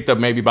they picked up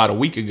maybe about a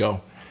week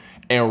ago.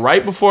 And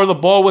right before the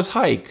ball was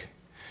hiked,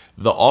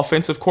 the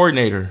offensive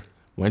coordinator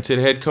went to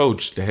the head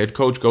coach. The head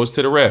coach goes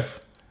to the ref.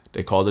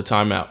 They called the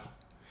timeout.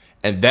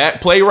 And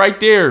that play right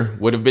there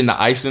would have been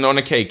the icing on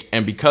the cake.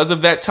 And because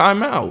of that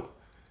timeout,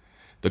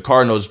 the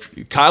Cardinals,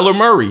 Kyler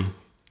Murray,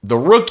 the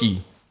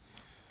rookie,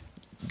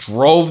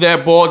 drove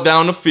that ball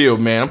down the field,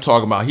 man. I'm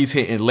talking about he's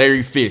hitting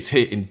Larry Fitz,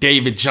 hitting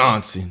David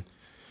Johnson,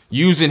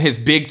 using his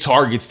big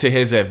targets to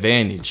his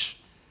advantage.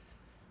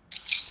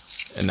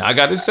 And I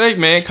got to say,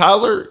 man,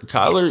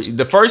 Kyler,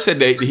 the first half,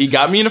 he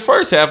got me in the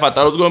first half. I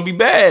thought it was going to be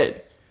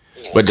bad.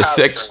 But the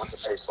second,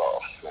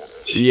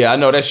 yeah, I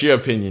know that's your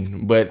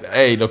opinion. But,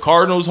 hey, the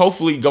Cardinals,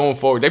 hopefully going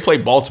forward, they play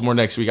Baltimore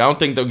next week. I don't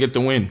think they'll get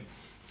the win.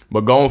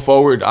 But going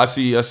forward, I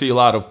see a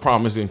lot of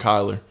promise in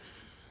Kyler.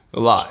 A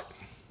lot.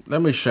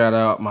 Let me shout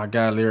out my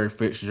guy Larry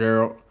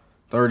Fitzgerald,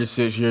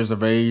 36 years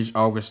of age,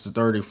 August the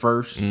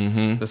 31st.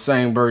 Mm-hmm. The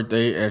same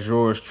birthday as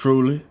yours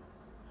truly.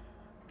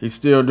 He's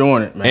still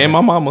doing it, man. And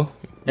my mama.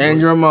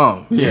 And your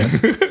mom,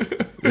 yes.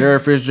 Larry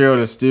Fitzgerald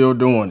is still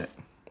doing it.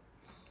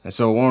 And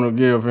so I want to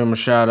give him a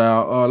shout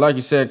out. Like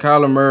you said,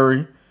 Kyler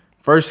Murray,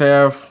 first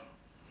half,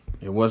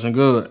 it wasn't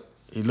good.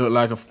 He looked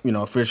like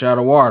a fish out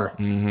of water.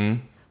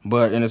 Mm-hmm.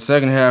 But in the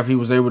second half, he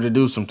was able to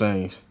do some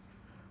things.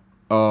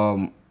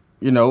 And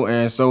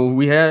so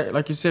we had,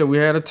 like you said, we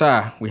had a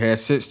tie. We had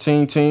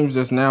 16 teams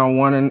that's now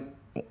 1-0.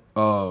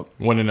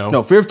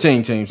 No,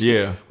 15 teams.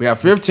 Yeah. We have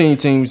 15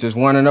 teams that's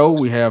 1-0.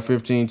 We have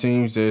 15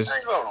 teams that's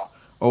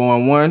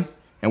 0-1.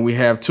 And we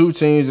have 2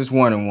 teams that's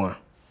 1-1.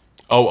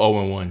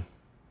 0-1.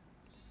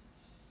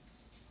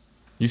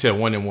 You said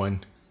 1-1.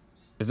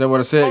 Is that what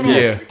I said?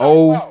 Yes.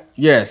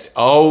 Yes.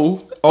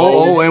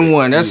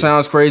 0-1. That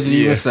sounds crazy to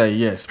even say.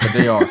 Yes, but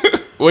they are.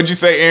 What'd you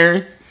say,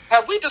 Aaron?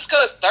 Have we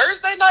discussed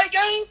Thursday night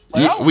game?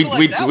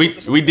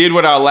 We did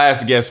with our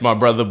last guest, my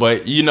brother.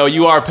 But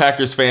you are a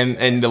Packers fan,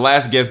 and the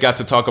last guest got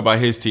to talk about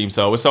his team,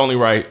 so it's only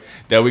right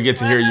that we get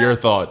to hear your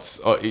thoughts.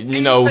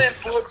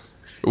 Defense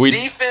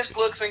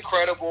looks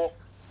incredible.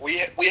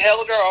 We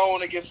held our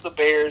own against the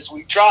Bears.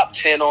 We dropped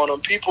 10 on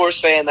them. People are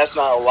saying that's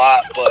not a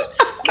lot, but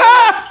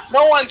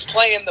no one's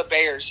playing the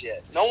Bears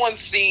yet. No one's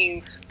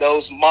seen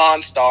those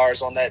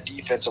monsters on that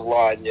defensive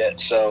line yet.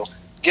 So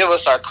give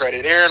us our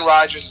credit. Aaron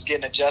Rodgers is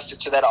getting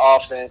adjusted to that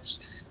offense.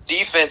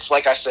 Defense,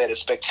 like I said, is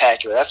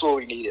spectacular. That's what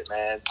we needed,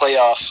 man.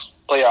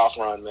 Playoff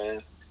run,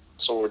 man.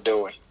 That's what we're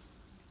doing.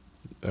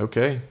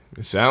 Okay,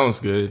 it sounds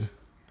good.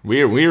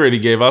 We already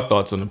gave our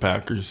thoughts on the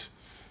Packers.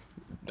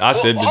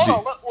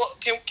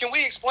 Can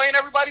we explain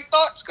everybody's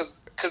thoughts?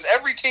 Because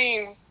every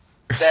team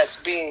that's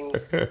being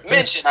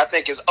mentioned, I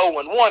think, is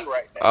 0-1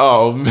 right now.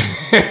 Oh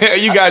man,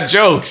 you got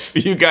jokes.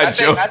 You got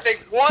jokes. I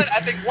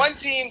think one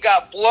team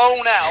got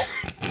blown out,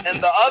 and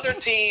the other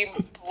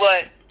team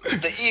let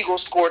the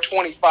Eagles score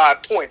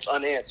 25 points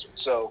unanswered.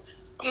 So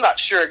I'm not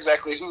sure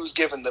exactly who's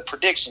giving the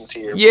predictions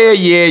here.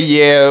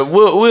 Yeah.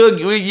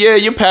 We'll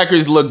your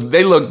Packers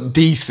look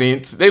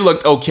decent. They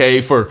looked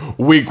okay for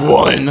week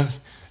 1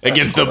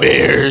 against the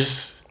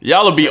Bears.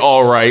 Y'all will be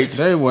all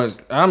right.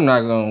 I'm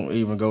not gonna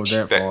even go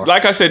that far.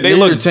 Like I said,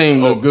 Neither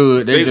team looked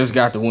good. They just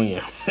got the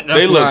win.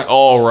 They looked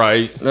all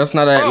right. Let's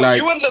not act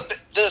like you and the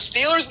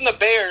Steelers and the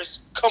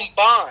Bears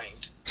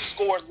combined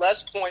scored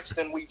less points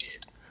than we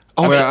did.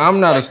 Well, I'm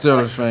not a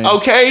Steelers fan.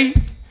 Okay,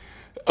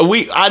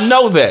 I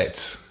know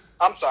that.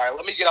 I'm sorry.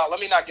 Let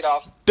me not get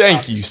off.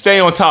 Thank you. Stay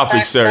on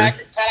topic, sir.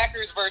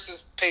 Packers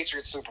versus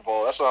Patriots Super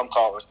Bowl. That's what I'm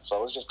calling.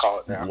 So let's just call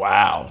it now.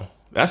 Wow,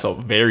 that's a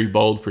very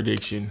bold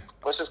prediction.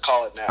 Let's just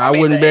call it now. I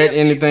wouldn't bet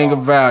anything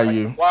of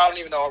value. Well, I don't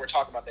even know why we're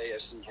talking about the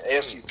AFC. The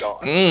AFC's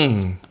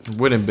gone.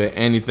 Wouldn't bet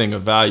anything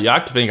of value. I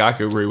think I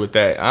could agree with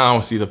that. I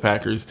don't see the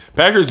Packers.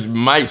 Packers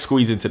might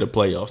squeeze into the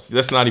playoffs.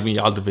 That's not even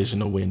y'all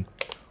divisional win.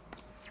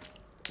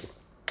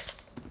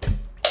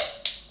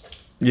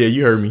 Yeah,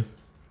 you heard me.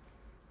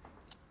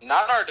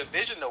 Not our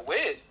division to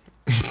win.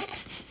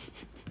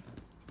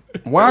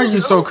 Why are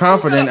you so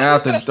confident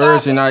after the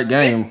Thursday night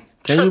game?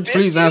 Can you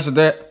please answer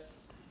that?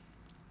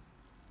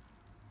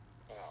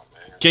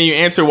 Can you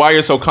answer why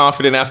you're so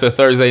confident after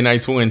Thursday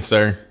night's win,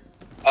 sir?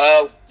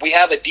 We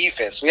have a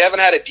defense. We haven't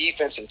had a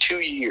defense in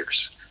 2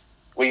 years.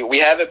 We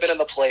haven't been in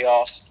the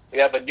playoffs. We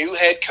have a new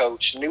head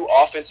coach, new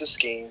offensive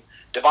scheme.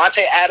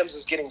 Devontae Adams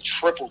is getting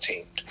triple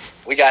teamed.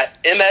 We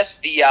got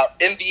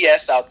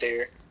MVS out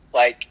there.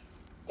 Like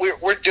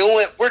we're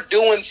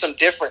doing some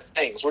different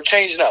things. We're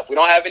changing up. We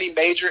don't have any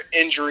major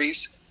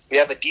injuries. We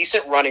have a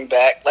decent running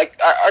back. Like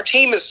our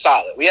team is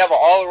solid. We have an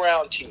all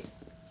around team.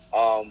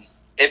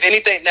 If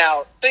anything,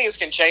 now things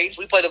can change.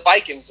 We play the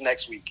Vikings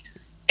next week.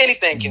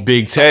 Anything can.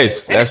 Big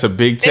test. That's a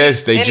big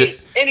test.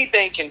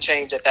 Anything can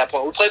change at that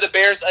point. We play the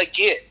Bears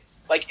again.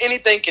 Like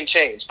anything can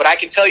change. But I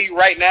can tell you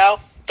right now,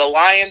 the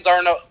Lions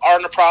aren't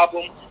a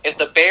problem. If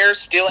the Bears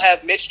still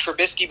have Mitch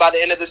Trubisky by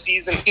the end of the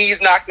season,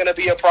 he's not going to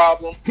be a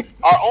problem.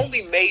 Our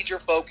only major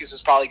focus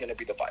is probably going to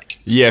be the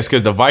Vikings. Yes,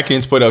 because the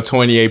Vikings put up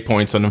 28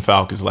 points on the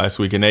Falcons last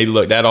week, and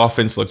that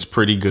offense looks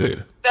pretty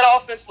good.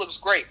 That offense looks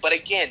great, but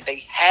again,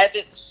 they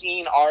haven't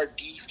seen our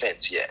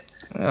defense yet.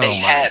 They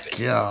haven't.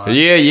 God.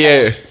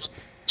 Yeah.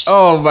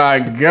 Oh my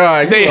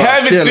God! They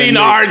haven't seen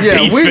our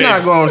defense. We're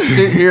not going to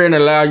sit here and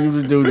allow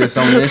you to do this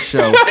on this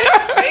show.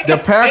 The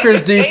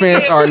Packers'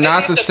 defense are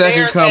not the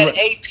second coming.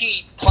 If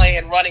AP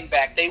playing running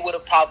back, they would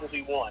have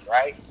probably won,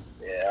 right?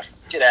 Yeah,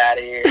 get out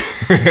of here.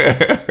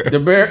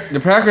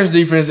 The Packers'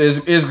 defense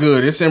is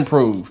good. It's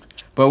improved,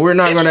 but we're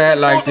not going to act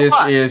like this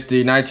is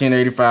the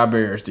 1985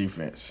 Bears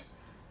defense.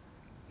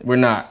 We're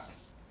not.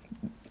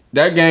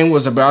 That game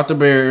was about the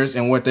Bears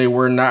and what they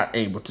were not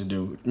able to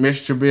do. Mitch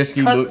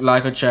Trubisky looked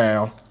like a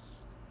child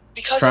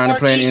trying to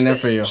play in the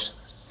NFL.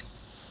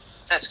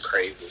 That's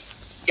crazy.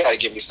 You gotta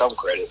give me some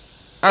credit.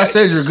 I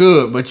said you're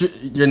good, but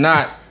you're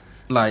not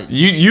like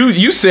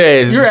you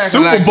said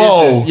Super like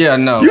Bowl.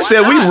 No. You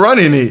said we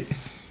running it.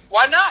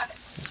 Why not?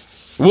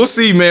 We'll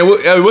see, man.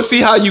 We'll see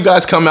how you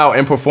guys come out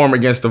and perform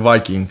against the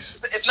Vikings.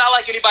 It's not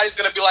like anybody's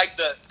going to be like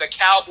the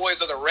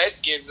Cowboys or the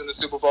Redskins in the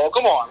Super Bowl.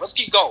 Come on, let's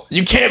keep going.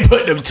 You can't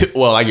put them to...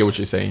 Well, I get what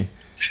you're saying.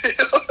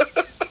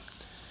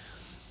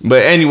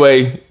 But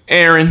anyway,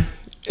 Aaron,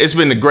 it's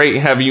been great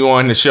having you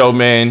on the show,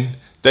 man.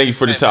 Thank you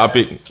for the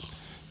topic. Man.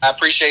 I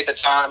appreciate the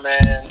time,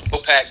 man. Go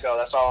Pack, go.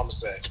 That's all I'm going to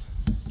say.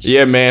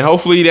 Yeah, man.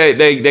 Hopefully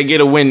they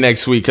get a win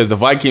next week because the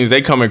Vikings,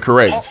 they coming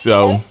correct.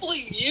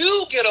 Hopefully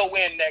you get a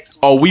win next week.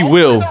 Oh, we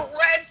will. The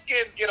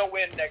Redskins get a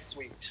win next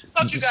week.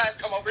 Don't you guys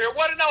come over here.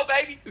 Want to know,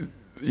 baby?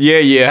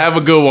 Yeah. Have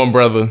a good one,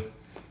 brother.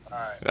 All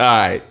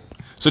right.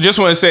 So just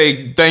want to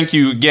say thank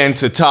you again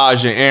to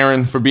Taj and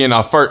Aaron for being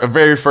our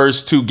very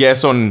first two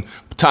guests on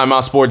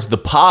Timeout Sports, the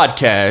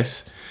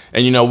podcast.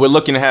 And, we're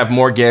looking to have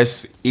more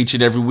guests each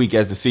and every week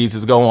as the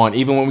seasons go on.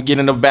 Even when we get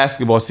into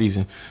basketball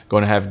season,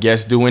 going to have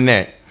guests doing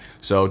that.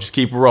 So just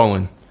keep it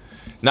rolling.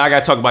 Now I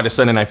got to talk about the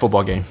Sunday night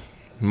football game.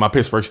 My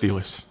Pittsburgh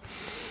Steelers.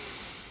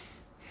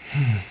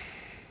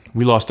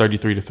 We lost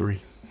 33-3.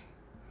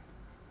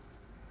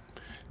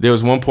 There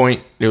was one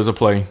point, there was a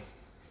play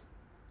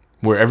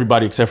where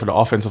everybody except for the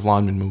offensive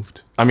lineman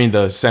moved. I mean,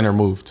 the center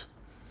moved.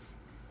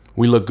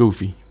 We look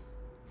goofy.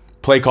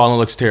 Play calling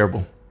looks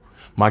terrible.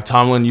 Mike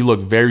Tomlin, you look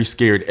very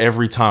scared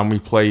every time we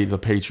play the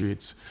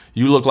Patriots.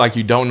 You look like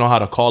you don't know how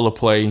to call a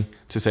play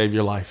to save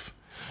your life.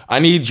 I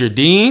need your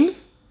dean,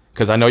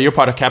 because I know you're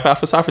part of Kappa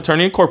Alpha Psi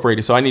Fraternity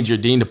Incorporated, so I need your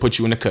dean to put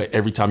you in the cut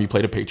every time you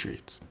play the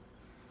Patriots.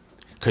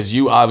 Because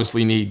you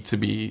obviously need to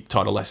be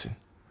taught a lesson.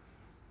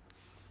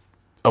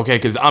 Okay,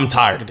 because I'm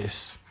tired of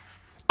this.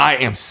 I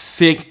am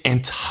sick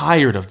and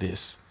tired of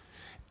this.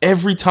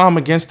 Every time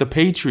against the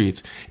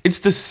Patriots, it's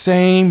the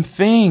same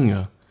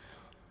thing.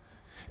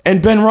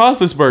 And Ben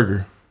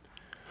Roethlisberger.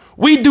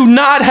 We do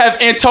not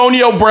have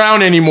Antonio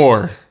Brown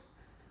anymore.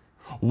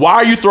 Why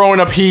are you throwing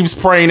up heaves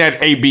praying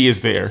that AB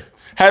is there?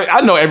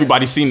 I know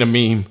everybody's seen the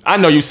meme. I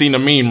know you've seen the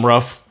meme,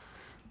 Ruff.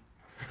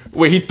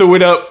 Where he threw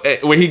it up,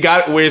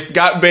 where it's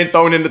got been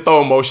thrown in the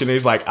throw motion.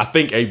 He's like, I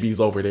think AB's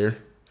over there.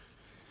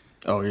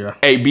 Oh, yeah.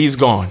 AB's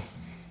gone.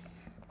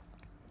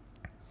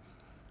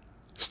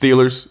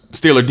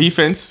 Steeler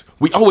defense.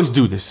 We always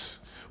do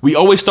this. We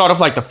always start off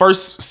like the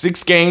first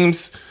 6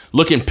 games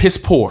looking piss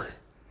poor.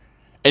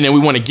 And then we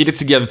want to get it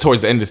together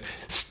towards the end of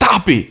this.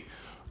 Stop it.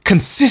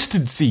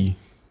 Consistency.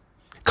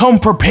 Come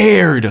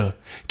prepared.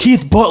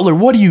 Keith Butler,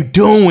 what are you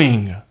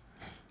doing?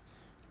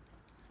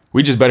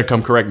 We just better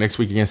come correct next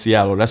week against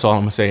Seattle. That's all I'm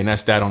going to say. And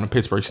that's that on the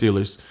Pittsburgh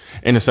Steelers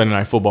in the Sunday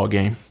Night Football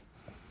game.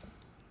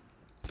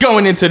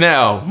 Going into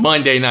now,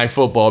 Monday Night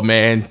Football,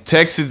 man.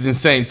 Texans and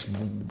Saints.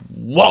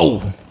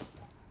 Whoa.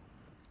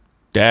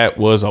 That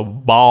was a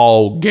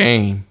ball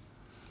game.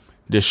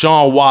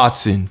 Deshaun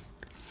Watson,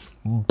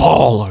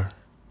 baller.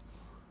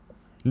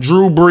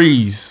 Drew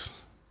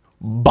Brees,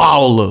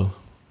 baller.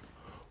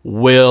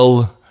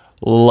 Will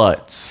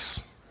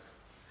Lutz,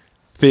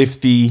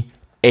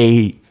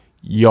 58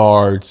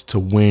 yards to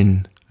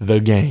win the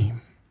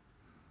game.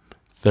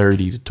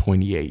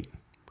 30-28.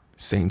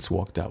 Saints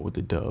walked out with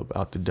the dub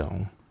out the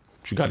dome.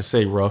 What you got to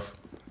say, Ruff?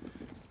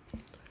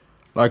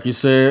 Like you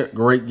said,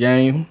 great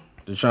game.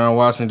 Deshaun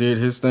Watson did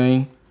his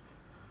thing.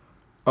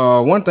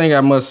 One thing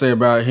I must say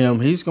about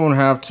him, he's going to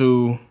have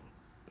to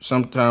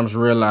sometimes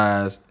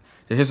realize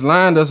that his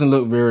line doesn't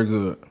look very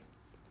good.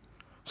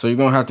 So you're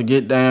going to have to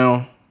get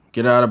down,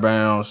 get out of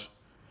bounds.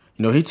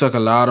 You know, he took a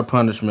lot of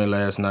punishment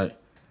last night.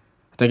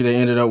 I think they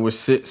ended up with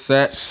 6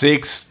 sacks.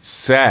 6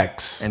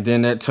 sacks. And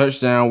then that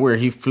touchdown where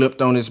he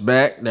flipped on his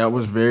back, that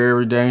was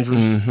very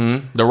dangerous.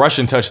 Mm-hmm. The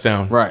Russian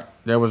touchdown. Right.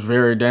 That was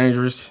very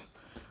dangerous.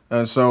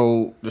 And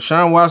so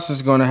Deshaun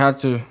Watson's going to have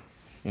to,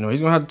 he's going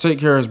to have to take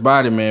care of his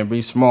body, man,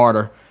 be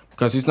smarter,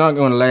 because he's not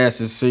going to last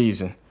this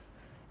season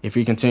if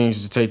he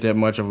continues to take that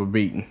much of a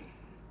beating.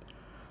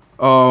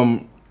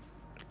 Like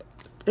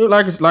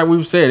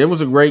we've said, it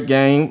was a great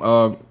game.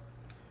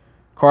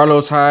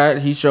 Carlos Hyde,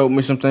 he showed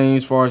me some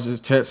things as far as the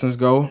Texans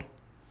go.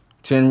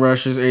 10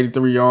 rushes,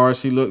 83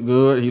 yards. He looked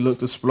good. He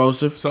looked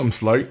explosive. Something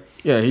slight.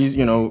 Yeah, he's,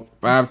 5'10",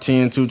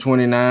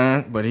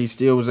 229, but he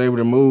still was able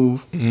to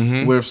move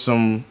with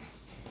some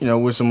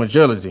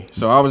agility.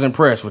 So I was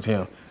impressed with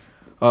him.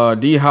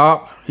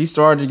 D-Hop, he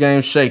started the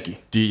game shaky.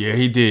 Yeah,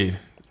 he did.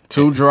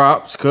 2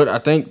 drops, I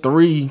think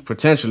 3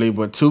 potentially,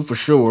 but 2 for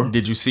sure.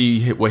 Did you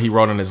see what he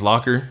wrote on his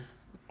locker?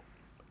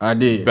 I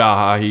did. About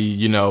how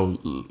he,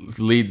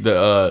 lead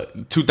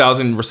the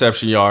 2,000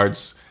 reception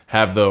yards,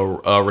 have the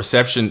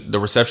reception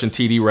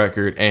TD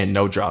record, and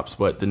no drops.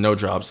 But the no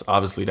drops,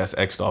 obviously, that's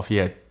X'd off. He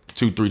had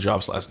 2-3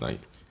 drops last night.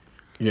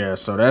 Yeah,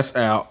 so that's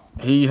out.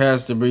 He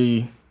has to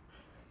be,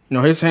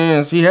 his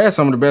hands, he has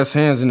some of the best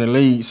hands in the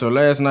league. So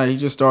last night, he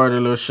just started a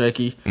little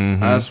shaky.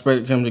 I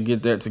expect him to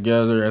get that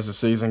together as the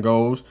season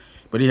goes.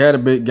 But he had a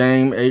big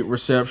game, 8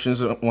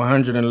 receptions,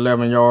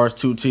 111 yards,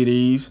 2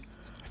 TDs.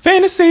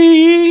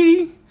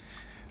 Fantasy!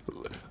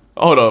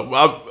 Hold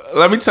up.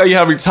 Let me tell you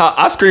how many times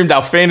I screamed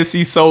out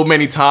fantasy so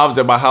many times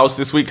at my house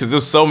this week because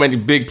there's so many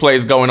big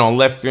plays going on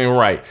left and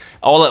right.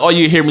 All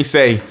you hear me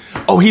say,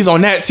 oh, he's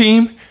on that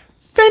team?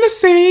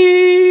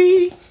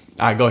 Fantasy! All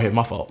right, go ahead.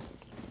 My fault.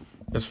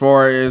 As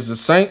far as the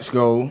Saints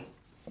go,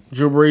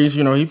 Drew Brees,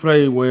 he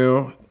played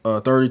well.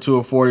 32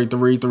 of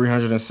 43,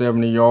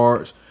 370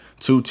 yards,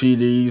 2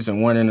 TDs,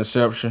 and 1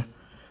 interception.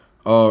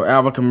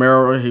 Alvin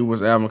Kamara, he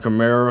was Alvin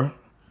Kamara.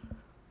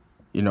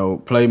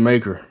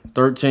 Playmaker.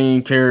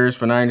 13 carries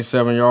for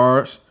 97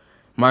 yards.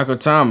 Michael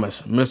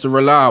Thomas, Mr.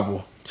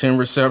 Reliable, 10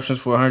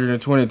 receptions for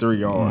 123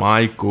 yards.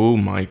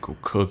 Michael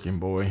cooking,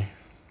 boy.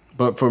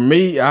 But for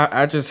me,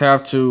 I have to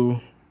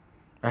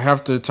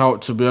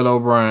talk to Bill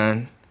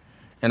O'Brien,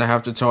 and I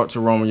have to talk to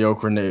Romeo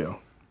Crennel.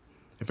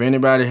 If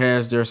anybody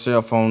has their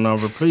cell phone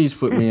number, please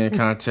put me in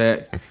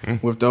contact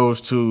with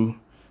those 2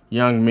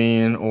 young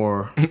men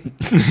or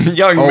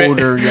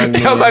older young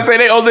men. I was about to say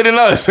they older than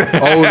us.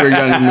 Older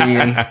young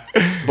men.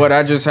 But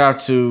I just have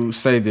to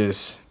say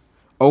this.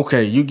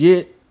 Okay, you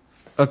get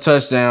a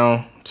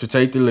touchdown to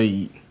take the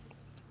lead.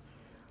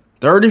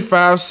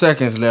 35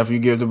 seconds left, you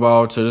give the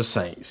ball to the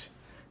Saints.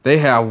 They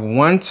have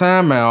 1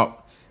 timeout,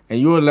 and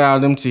you allow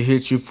them to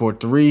hit you for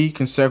 3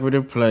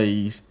 consecutive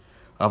plays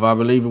of, I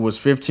believe it was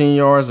 15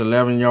 yards,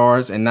 11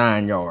 yards, and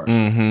 9 yards.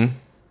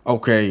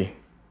 Okay.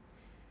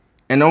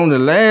 And on the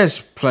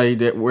last play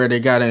where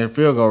they got in the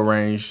field goal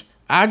range,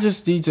 I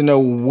just need to know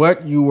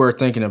what you were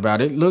thinking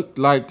about. It looked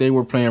like they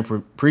were playing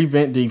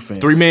prevent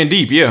defense. 3-man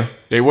deep, yeah,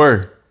 they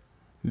were.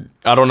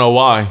 I don't know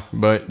why,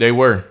 but they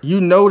were. You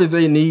know that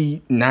they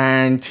need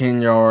 9,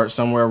 10 yards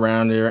somewhere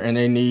around there, and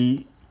they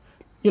need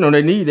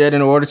that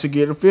in order to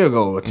get a field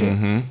goal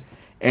attempt.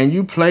 And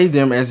you play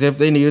them as if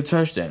they need a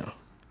touchdown.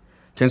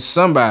 Can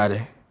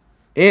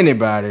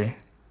anybody,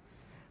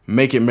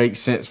 make it make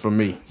sense for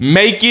me?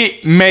 Make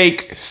it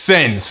make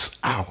sense.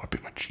 Ow, I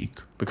bit my cheek.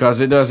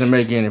 Because it doesn't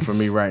make any for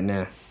me right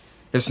now.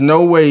 There's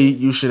no way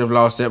you should have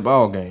lost that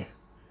ball game.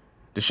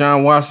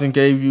 Deshaun Watson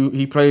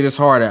he played his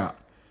heart out.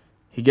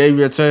 He gave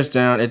you a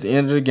touchdown at the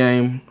end of the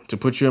game to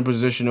put you in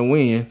position to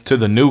win. To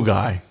the new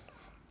guy.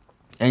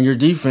 And your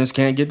defense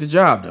can't get the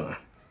job done.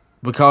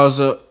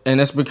 And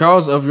that's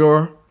because of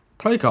your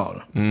play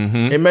calling.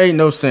 Mm-hmm. It made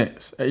no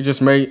sense. It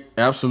just made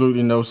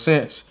absolutely no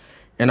sense.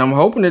 And I'm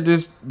hoping that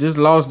this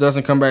loss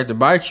doesn't come back to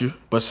bite you.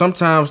 But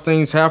sometimes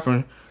things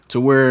happen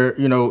to where,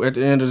 at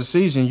the end of the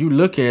season, you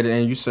look at it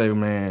and you say,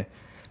 man,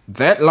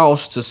 that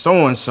loss to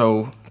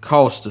so-and-so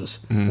cost us.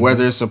 Mm-hmm.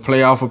 Whether it's a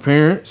playoff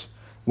appearance,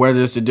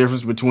 whether it's the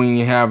difference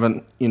between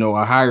having,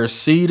 a higher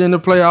seed in the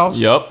playoffs.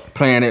 Yep.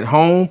 Playing at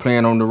home,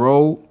 playing on the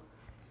road.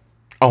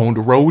 On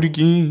the road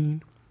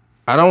again.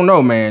 I don't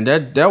know, man.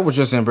 That was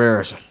just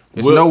embarrassing.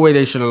 There's no way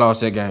they should have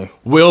lost that game.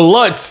 Will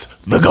Lutz,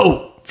 the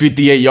GOAT,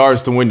 58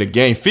 yards to win the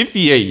game.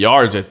 58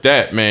 yards at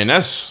that, man.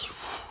 That's,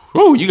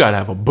 you got to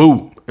have a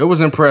boot. It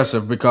was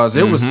impressive because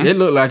it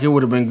looked like it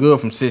would have been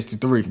good from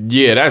 63.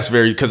 Yeah, that's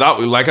because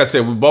like I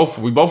said, we both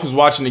was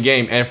watching the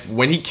game, and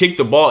when he kicked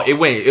the ball, it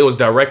was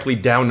directly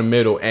down the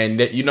middle, and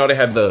they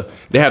have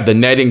the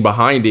netting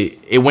behind it.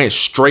 It went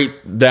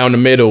straight down the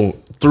middle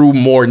through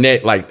more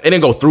net. Like, it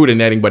didn't go through the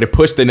netting, but it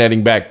pushed the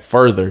netting back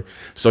further.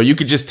 So you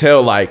could just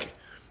tell, like,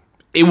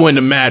 it wouldn't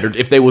have mattered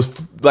if they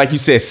was, like you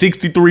said,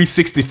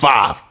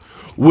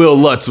 63-65. Will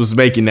Lutz was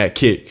making that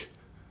kick,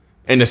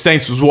 and the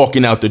Saints was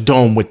walking out the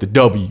dome with the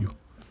W.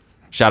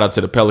 Shout out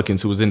to the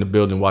Pelicans who was in the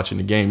building watching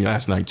the game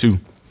last night too.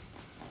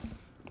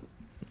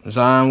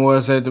 Zion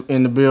was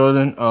in the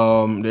building.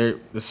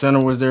 The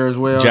center was there as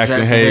well.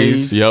 Jackson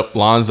Hayes. Yep.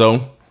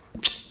 Lonzo.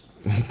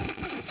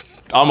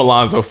 I'm a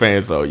Lonzo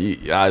fan, so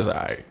yeah, it's all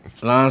right.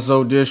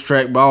 Lonzo diss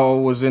track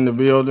ball was in the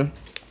building.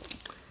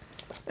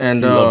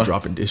 And he love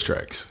dropping diss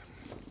tracks.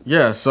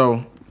 Yeah,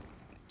 so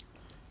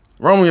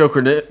Romeo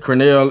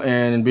Crennel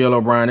and Bill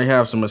O'Brien, they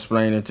have some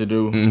explaining to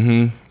do.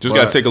 Mm-hmm. Just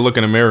got to take a look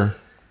in the mirror.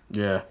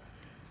 Yeah.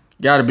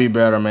 Got to be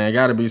better, man.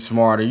 Got to be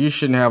smarter. You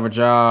shouldn't have a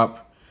job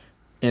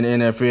in the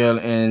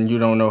NFL and you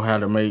don't know how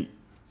to make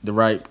the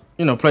right,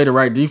 play the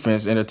right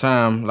defense at a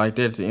time like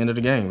that at the end of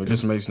the game. It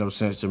just makes no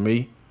sense to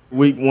me.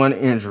 Week 1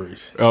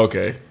 injuries.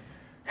 Okay.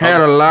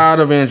 Had a lot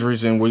of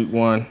injuries in week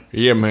 1.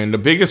 Yeah, man. The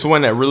biggest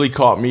one that really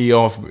caught me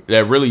off,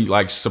 that really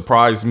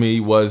surprised me,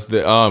 was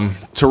the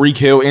Tyreek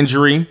Hill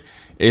injury.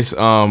 It's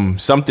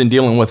something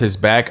dealing with his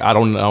back. I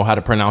don't know how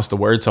to pronounce the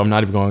word, so I'm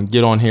not even going to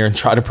get on here and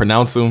try to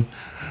pronounce them.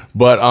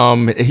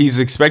 But he's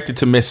expected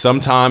to miss some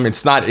time.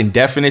 It's not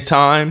indefinite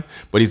time,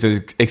 but he's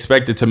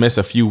expected to miss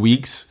a few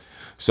weeks.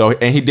 So,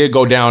 and he did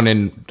go down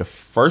in the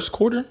first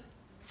quarter,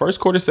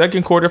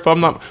 second quarter, if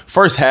I'm not,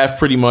 first half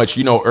pretty much,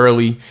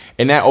 early.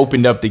 And that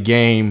opened up the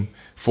game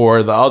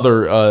for the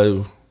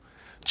other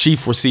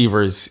chief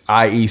receivers,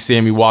 i.e.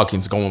 Sammy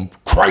Watkins, going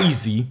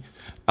crazy,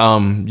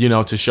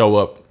 to show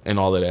up and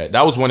all of that.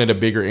 That was one of the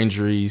bigger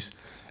injuries.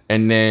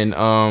 And then,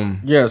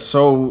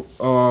 so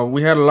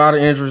we had a lot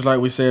of injuries, like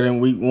we said in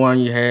week 1.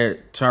 You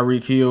had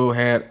Tyreek Hill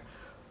had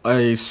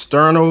a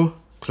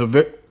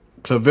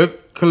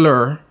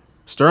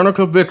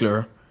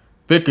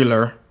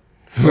sternoclavicular.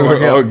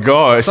 Oh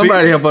God!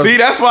 Somebody help us. See,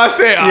 that's why I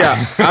said.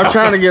 Yeah, I'm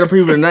trying to get a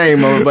people the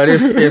name of it, but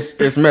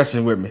it's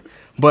messing with me.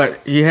 But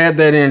he had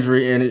that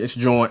injury in his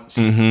joints,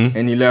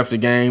 and he left the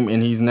game,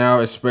 and he's now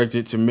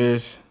expected to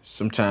miss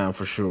some time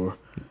for sure.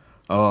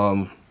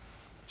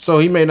 So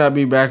he may not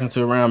be back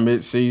until around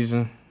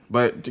mid-season.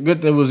 But the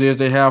good thing is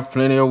they have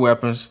plenty of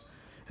weapons,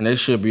 and they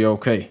should be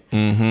okay.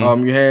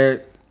 Mm-hmm. You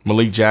had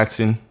Malik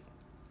Jackson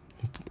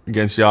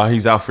against y'all.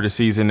 He's out for the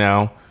season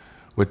now.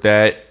 With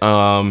that,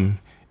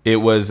 it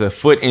was a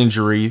foot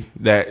injury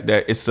that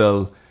it's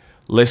a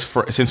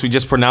since we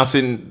just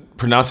pronouncing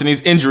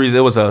these injuries,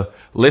 it was a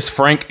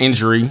Lisfranc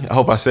injury. I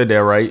hope I said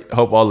that right. I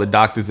hope all the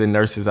doctors and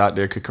nurses out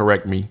there could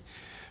correct me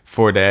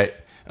for that.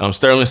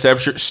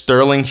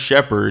 Sterling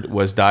Shepard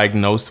was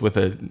diagnosed with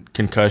a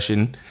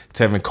concussion.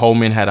 Tevin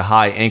Coleman had a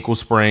high ankle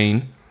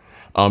sprain.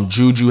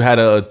 Juju had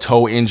a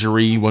toe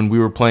injury when we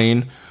were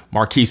playing.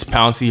 Marquise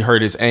Pouncey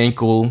hurt his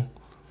ankle.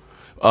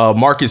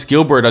 Marcus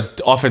Gilbert, an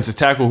offensive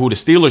tackle who the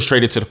Steelers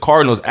traded to the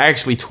Cardinals,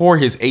 actually tore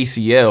his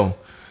ACL.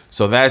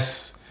 So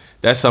that's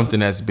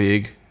something that's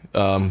big.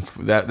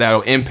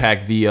 That'll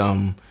impact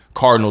the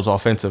Cardinals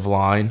offensive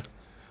line.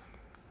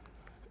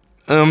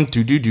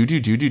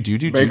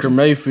 Baker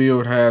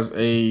Mayfield has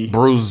a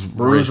bruised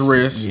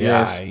wrist.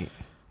 Yeah. Yes.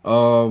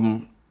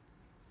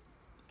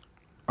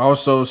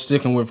 Also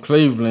sticking with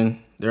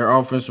Cleveland, their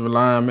offensive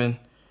lineman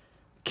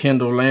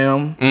Kendall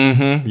Lamb.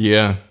 Mm-hmm.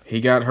 Yeah.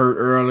 He got hurt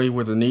early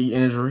with a knee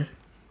injury.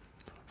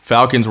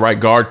 Falcons right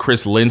guard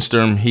Chris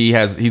Lindstrom.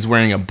 He's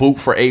wearing a boot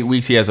for 8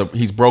 weeks.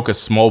 He's broke a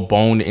small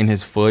bone in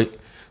his foot,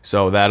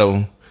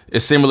 so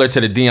it's similar to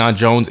the Deion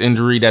Jones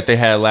injury that they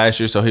had last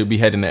year. So he'll be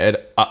heading to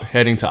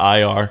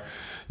IR.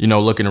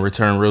 Looking to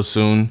return real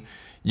soon.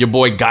 Your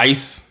boy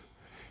Geis,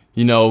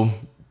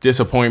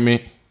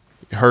 disappointment,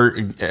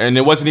 hurt, and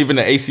it wasn't even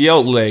the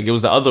ACL leg; it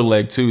was the other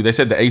leg too. They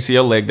said the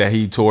ACL leg that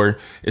he tore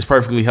is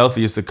perfectly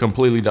healthy. It's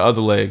completely the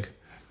other leg.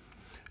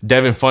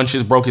 Devin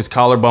Funchess broke his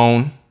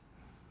collarbone.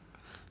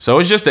 So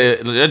it's just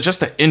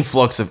an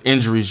influx of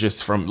injuries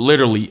just from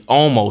literally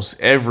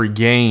almost every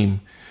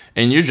game,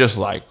 and you're just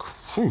like,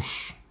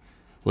 Whoosh.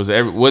 Was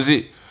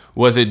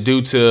it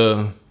due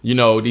to,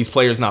 these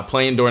players not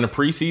playing during the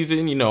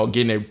preseason,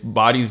 getting their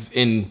bodies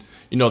in,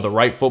 the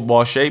right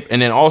football shape?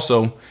 And then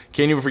also,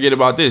 can't even forget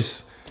about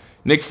this.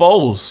 Nick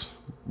Foles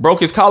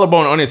broke his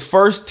collarbone on his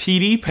first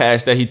TD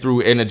pass that he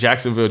threw in a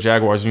Jacksonville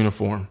Jaguars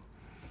uniform.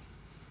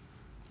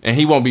 And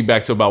he won't be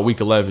back till about week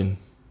 11.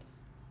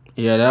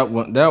 Yeah,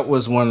 that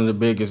was one of the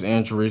biggest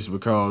injuries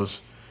because,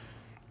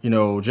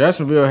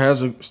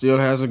 Jacksonville still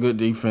has a good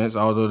defense,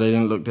 although they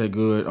didn't look that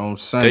good on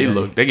Sunday.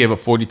 They gave up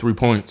 43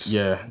 points.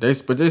 Yeah,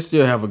 but they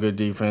still have a good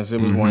defense.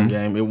 It was one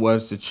game. It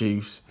was the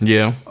Chiefs.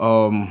 Yeah.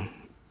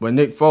 But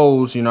Nick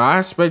Foles, I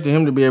expected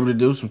him to be able to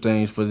do some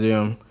things for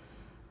them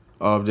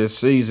this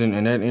season,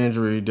 and that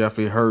injury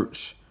definitely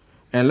hurts.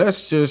 And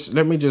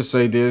let me just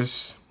say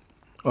this.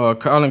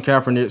 Colin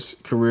Kaepernick's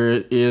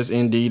career is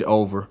indeed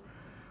over.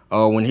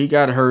 When he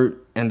got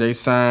hurt and they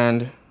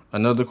signed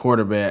another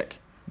quarterback,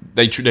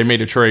 they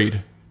made a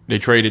trade. They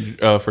traded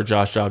for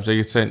Josh Jacobs.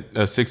 They sent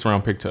a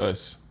 6th-round pick to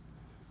us.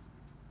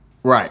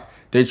 Right.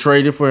 They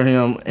traded for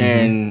him,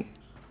 and,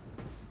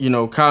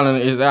 Colin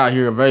is out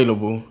here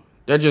available.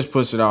 That just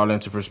puts it all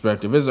into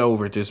perspective. It's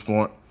over at this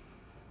point.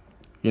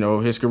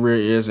 His career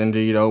is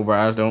indeed over.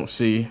 I don't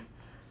see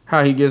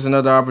how he gets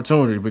another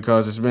opportunity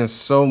because it's been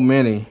so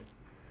many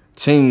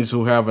teams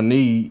who have a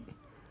need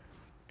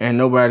and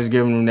nobody's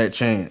giving him that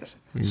chance.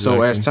 Exactly.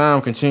 So as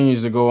time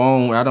continues to go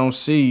on, I don't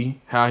see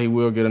how he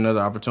will get another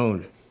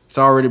opportunity. It's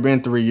already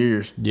been 3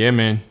 years. Yeah,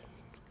 man.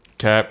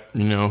 Cap,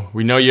 we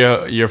know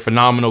you're a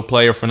phenomenal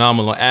player,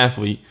 phenomenal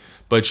athlete,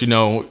 but,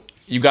 you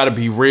got to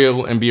be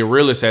real and be a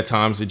realist at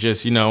times. It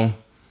just,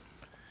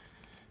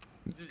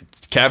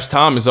 Cap's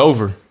time is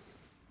over.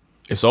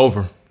 It's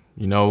over.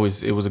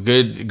 It was a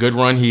good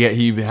run.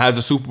 He has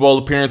a Super Bowl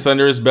appearance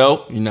under his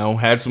belt.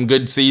 Had some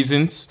good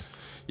seasons.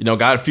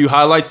 Got a few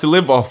highlights to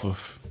live off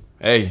of.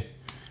 Hey,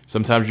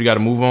 sometimes you got to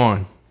move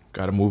on.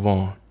 Got to move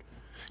on.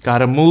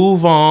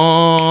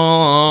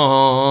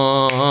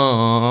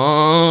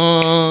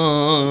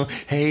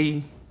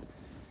 Hey,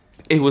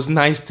 it was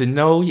nice to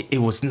know you. It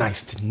was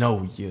nice to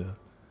know you.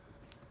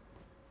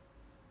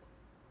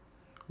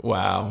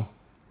 Wow.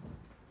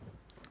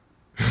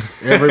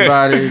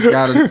 Everybody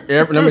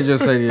let me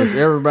just say this.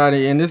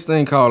 Everybody in this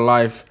thing called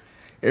life,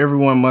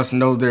 everyone must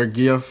know their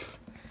gift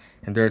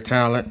and their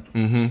talent.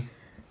 Mm-hmm.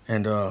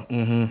 And,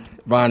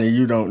 Bonnie,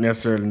 you don't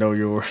necessarily know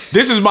yours.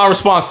 This is my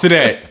response to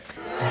that.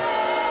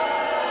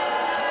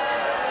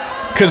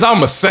 Because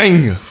I'm a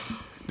singer.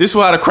 This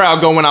is how the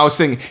crowd go when I was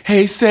singing.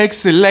 Hey,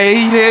 sexy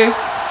lady.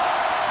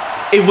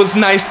 It was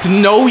nice to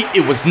know you.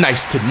 It was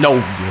nice to know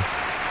you.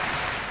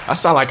 I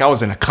sound like I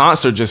was in a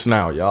concert just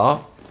now,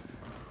 y'all.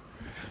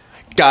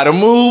 Gotta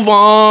move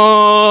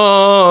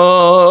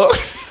on.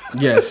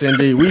 Yes,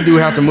 indeed. We do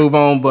have to move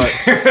on, but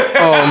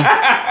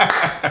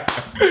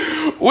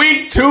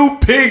Week 2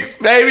 picks,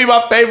 baby,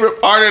 my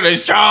favorite part of the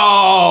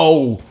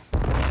show.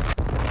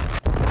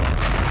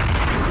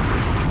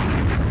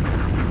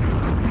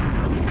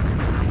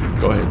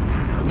 Go ahead.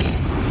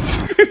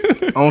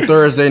 On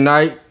Thursday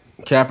night,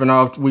 capping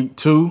off week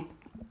 2,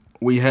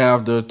 we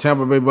have the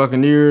Tampa Bay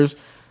Buccaneers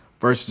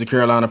versus the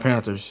Carolina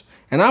Panthers.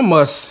 And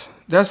that's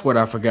what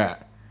I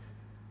forgot.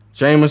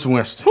 Jameis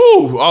Winston.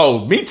 Ooh,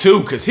 oh, me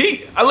too, because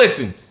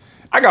listen,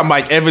 I got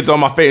Mike Evans on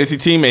my fantasy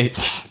team, and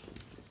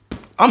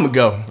I'm going to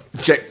go.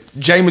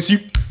 Jameis, you.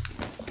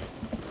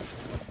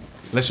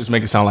 Let's just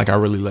make it sound like I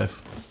really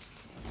left.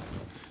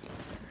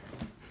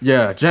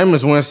 Yeah,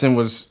 Jameis Winston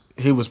was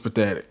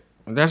pathetic.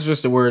 That's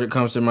just the word that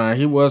comes to mind.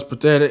 He was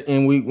pathetic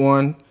in week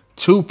 1.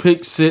 2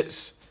 pick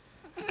six.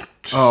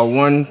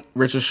 1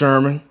 Richard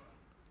Sherman.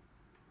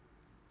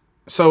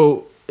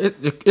 So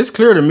it's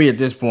clear to me at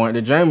this point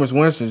that Jameis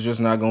Winston's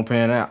just not going to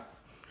pan out.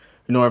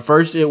 At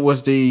first it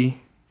was the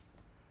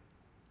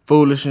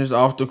foolishness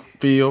off the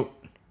field.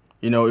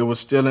 It was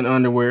still in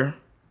underwear.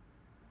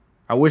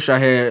 I wish I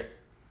had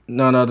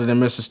none other than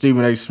Mr.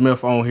 Stephen A.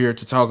 Smith on here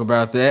to talk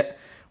about that.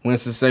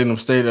 Winston-Salem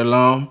State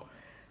alum.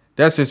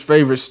 That's his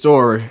favorite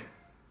story.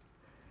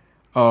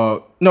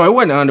 No, it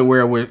wasn't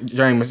underwear with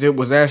Jameis. It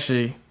was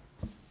actually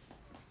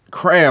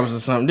crabs or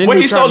something. Where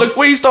he stole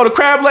the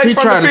crab legs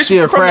from the fish? He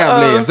tried to steal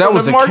crab legs. That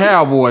was the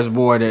Cowboys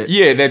boy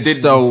that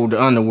stole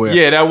the underwear.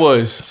 Yeah, that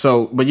was.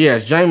 So, but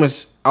yes,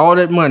 Jameis, all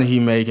that money he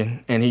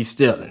making, and he's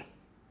stealing.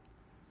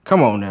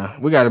 Come on now.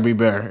 We got to be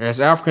better. As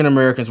African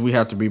Americans, we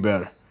have to be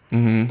better.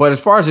 Mm-hmm. But as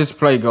far as this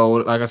play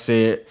goes, like I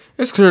said,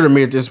 it's clear to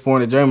me at this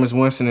point that Jameis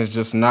Winston is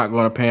just not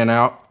going to pan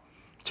out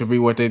to be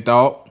what they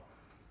thought.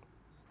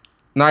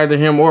 Neither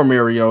him or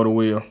Mariota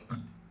will.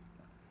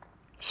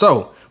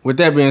 So, with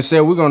that being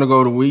said, we're going to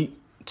go to week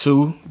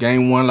 2,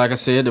 game 1, like I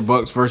said, the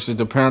Bucs versus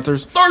the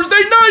Panthers.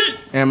 Thursday night!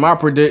 And my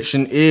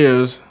prediction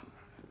is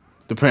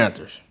the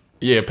Panthers.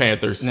 Yeah,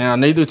 Panthers. Now,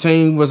 neither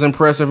team was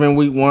impressive in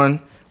week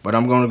 1, but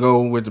I'm going to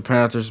go with the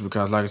Panthers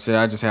because, like I said,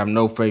 I just have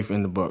no faith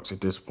in the Bucs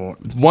at this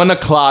point. 1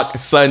 o'clock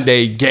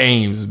Sunday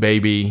games,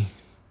 baby.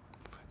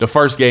 The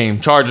first game,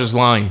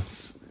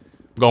 Chargers-Lions.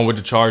 Going with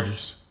the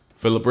Chargers.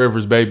 Phillip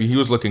Rivers, baby. He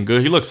was looking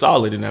good. He looked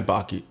solid in that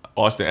pocket.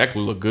 Austin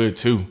Eckler looked good,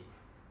 too.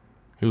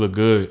 He looked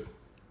good.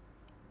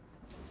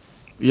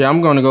 Yeah,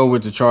 I'm going to go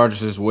with the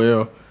Chargers as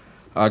well.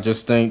 I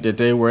just think that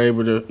they were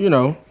able to,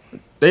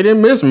 they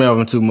didn't miss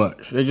Melvin too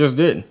much. They just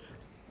didn't.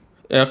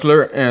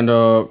 Eckler and,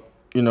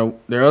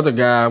 their other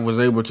guy was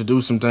able to do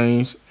some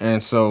things.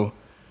 And so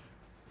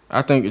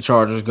I think the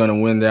Chargers are going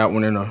to win that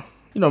one in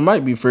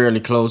might be fairly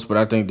close, but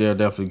I think they'll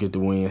definitely get the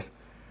win.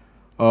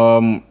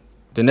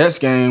 The next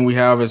game we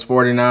have is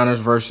 49ers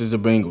versus the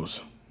Bengals.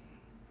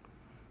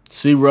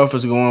 C. Ruff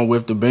is going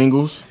with the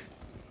Bengals.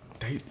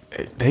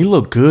 They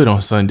look good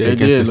on Sunday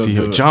against the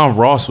Seahawks. John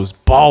Ross was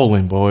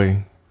balling,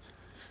 boy.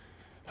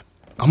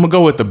 I'm gonna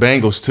go with the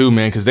Bengals too,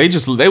 man, because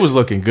they was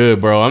looking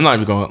good, bro. I'm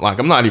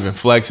not even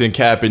flexing,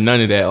 capping,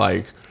 none of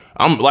that.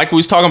 I'm like we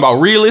was talking about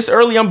realist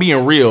early. I'm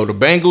being real. The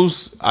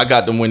Bengals, I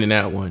got them winning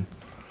that one.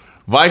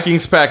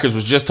 Vikings Packers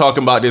was just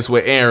talking about this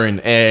with Aaron,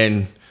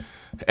 and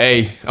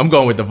hey, I'm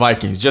going with the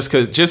Vikings just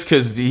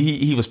cause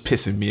he was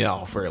pissing me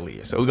off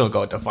earlier. So we're gonna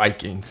go with the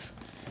Vikings.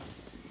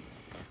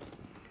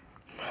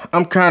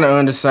 I'm kind of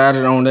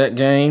undecided on that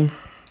game.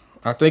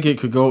 I think it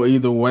could go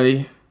either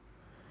way,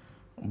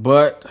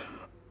 but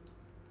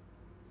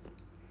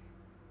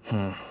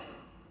I'm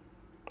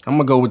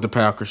gonna go with the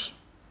Packers.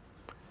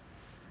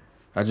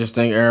 I just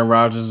think Aaron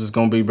Rodgers is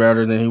gonna be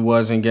better than he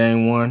was in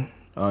game one.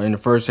 In the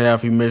first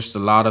half, he missed a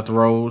lot of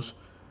throws.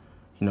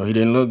 He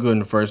didn't look good in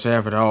the first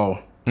half at all.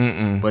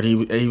 But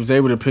he was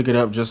able to pick it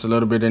up just a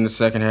little bit in the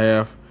second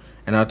half,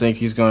 and I think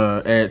he's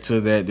gonna add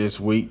to that this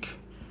week.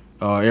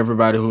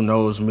 Everybody who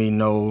knows me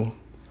know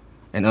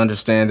and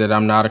understand that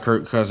I'm not a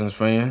Kirk Cousins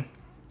fan,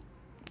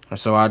 and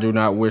so I do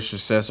not wish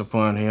success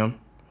upon him.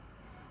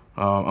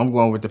 I'm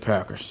going with the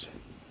Packers.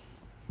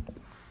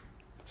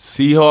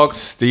 Seahawks,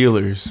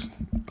 Steelers.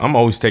 I'm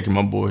always taking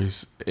my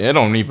boys. It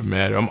don't even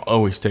matter. I'm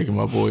always taking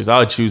my boys.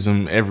 I'll choose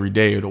them every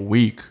day of the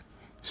week.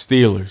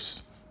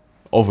 Steelers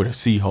over the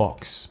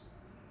Seahawks.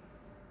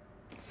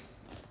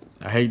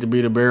 I hate to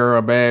be the bearer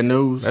of bad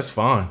news. That's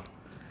fine.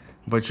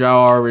 But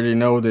y'all already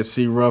know that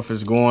C. Ruff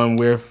is going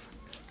with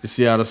the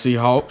Seattle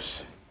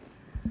Seahawks.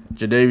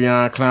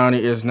 Jadeveon Clowney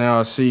is now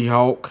a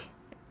Seahawk,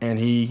 and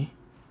he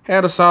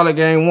had a solid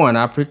game one.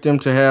 I picked him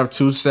to have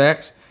 2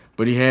 sacks,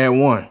 but he had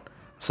 1.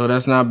 So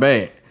that's not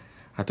bad.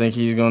 I think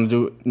he's going to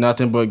do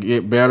nothing but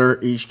get better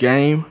each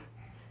game.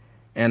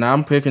 And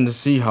I'm picking the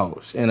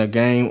Seahawks in a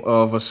game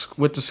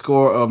with the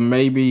score of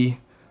maybe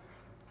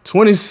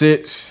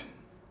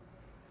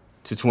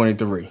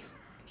 26-23.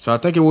 So I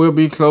think it will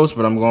be close,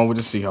 but I'm going with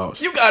the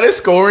Seahawks. You got it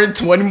scoring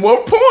 20 more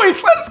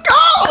points. Let's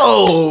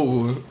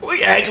go.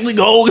 We actually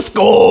go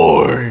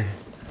score.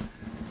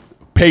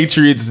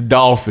 Patriots,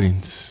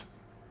 Dolphins.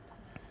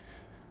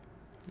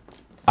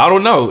 I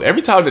don't know.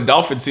 Every time the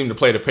Dolphins seem to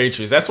play the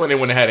Patriots, that's when they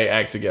want to have their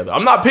act together.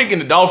 I'm not picking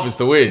the Dolphins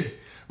to win,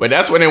 but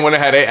that's when they want to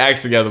have their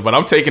act together. But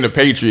I'm taking the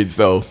Patriots,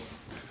 so.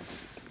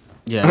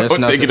 Yeah, there's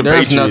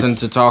nothing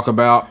to talk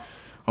about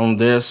on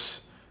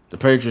this. The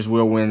Patriots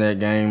will win that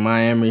game.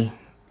 Miami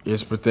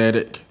is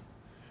pathetic.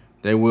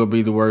 They will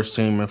be the worst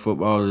team in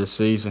football this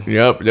season.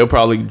 Yep, they'll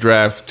probably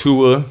draft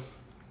Tua,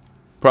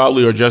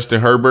 or Justin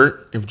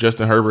Herbert, if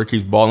Justin Herbert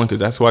keeps balling, because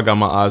that's who I got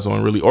my eyes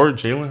on, really. Or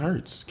Jalen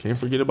Hurts. Can't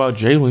forget about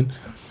Jalen.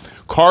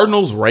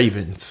 Cardinals,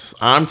 Ravens.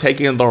 I'm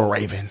taking the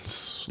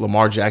Ravens.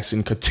 Lamar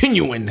Jackson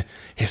continuing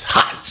his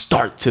hot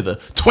start to the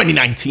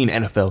 2019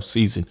 NFL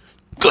season.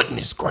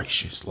 Goodness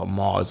gracious,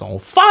 Lamar is on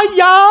fire.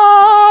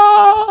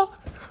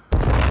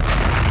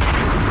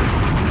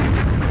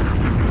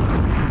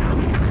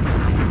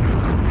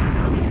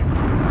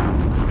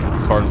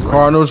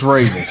 Cardinals,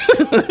 Ravens.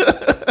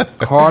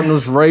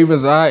 Cardinals,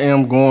 Ravens. I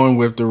am going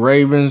with the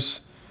Ravens.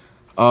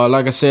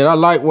 Like I said, I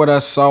like what I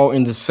saw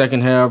in the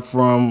second half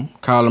from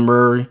Kyler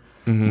Murray,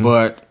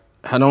 but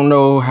I don't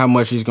know how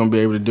much he's going to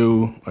be able to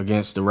do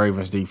against the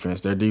Ravens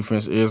defense. Their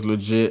defense is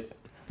legit.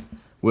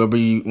 Will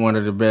be one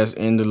of the best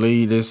in the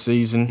league this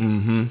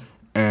season.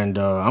 And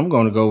I'm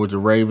going to go with the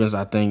Ravens.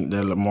 I think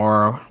that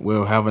Lamar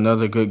will have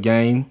another good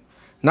game.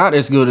 Not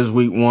as good as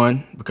week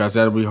 1 because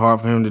that'll be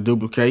hard for him to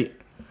duplicate.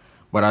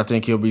 But I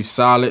think he'll be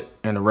solid,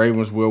 and the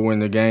Ravens will win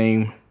the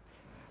game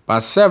by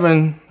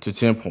 7 to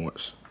 10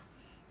 points.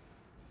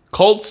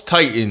 Colts,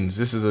 Titans.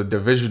 This is a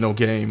divisional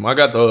game. I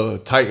got the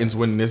Titans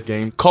winning this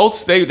game.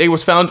 Colts, they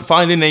was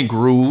finding a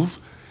groove,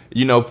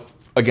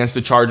 against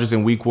the Chargers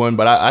in week 1.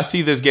 But I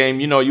see this game,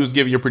 you was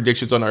giving your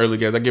predictions on the early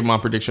games. I give my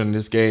prediction on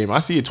this game.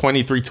 I see a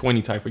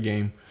 23-20 type of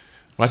game.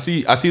 I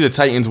see the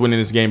Titans winning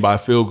this game by a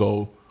field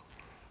goal.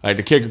 Like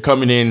the kicker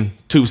coming in,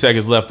 2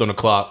 seconds left on the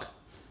clock.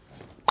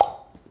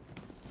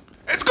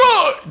 It's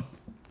good.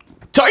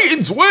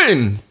 Titans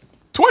win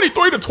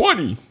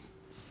 23-20.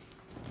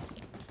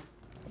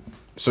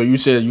 So you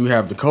said you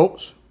have the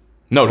Colts?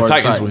 No, the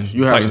Titans win.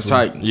 You have the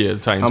Titans. Yeah, the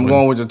Titans I'm win.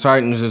 going with the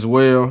Titans as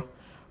well.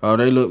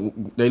 They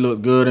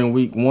look good in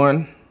week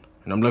 1,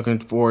 and I'm looking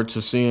forward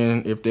to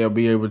seeing if they'll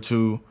be able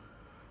to,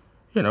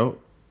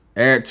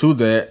 add to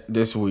that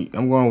this week.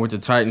 I'm going with the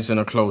Titans in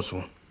a close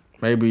one.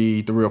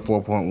 Maybe 3 or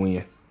 4 point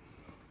win.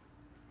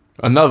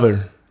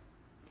 Another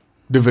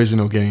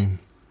divisional game.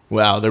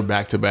 Wow, they're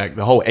back-to-back.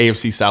 The whole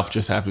AFC South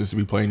just happens to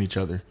be playing each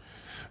other.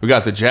 We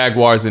got the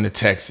Jaguars and the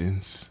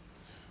Texans.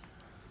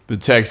 the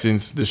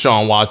Texans,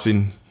 Deshaun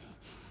Watson,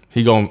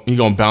 he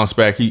gonna bounce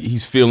back.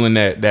 He's feeling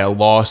that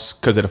loss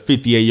because of the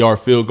 58-yard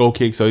field goal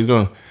kick. So he's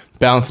gonna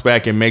bounce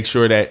back and make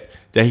sure that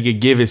he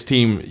could give his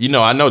team.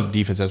 I know the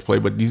defense has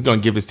played, but he's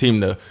gonna give his team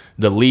the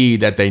lead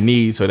that they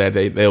need so that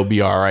they'll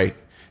be all right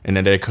and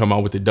then they come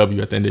out with the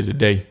W at the end of the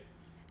day.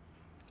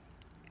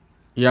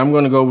 Yeah, I'm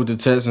gonna go with the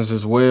Texans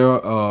as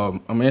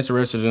well. I'm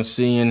interested in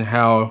seeing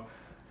how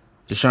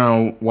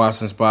Deshaun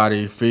Watson's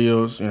body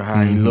feels,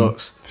 how he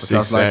looks.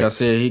 Because like I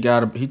said,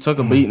 he took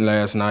a beating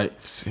last night.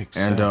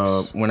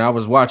 When I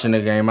was watching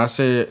the game, I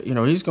said,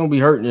 he's gonna be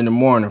hurting in the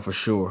morning for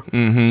sure.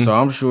 So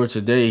I'm sure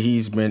today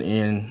he's been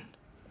in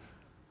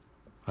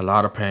a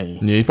lot of pain.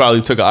 Yeah, he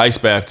probably took an ice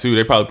bath too.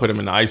 They probably put him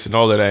in the ice and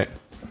all of that.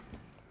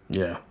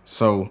 Yeah.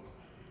 So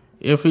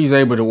if he's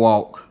able to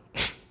walk,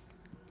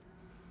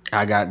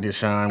 I got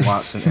Deshaun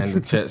Watson and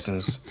the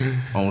Texans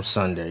on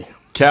Sunday.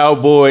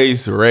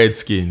 Cowboys,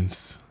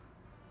 Redskins.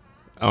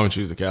 I don't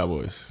choose the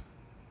Cowboys.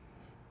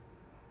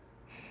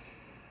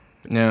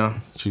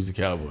 Now, choose the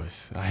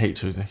Cowboys. I hate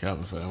choosing the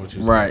Cowboys, but I would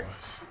choose the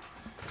Cowboys.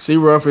 C.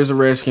 Ruff is a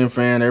Redskin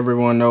fan.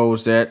 Everyone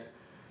knows that.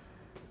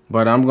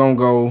 But I'm gonna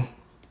go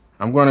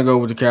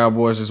with the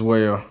Cowboys as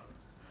well.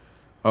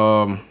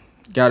 Got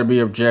to be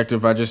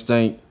objective. I just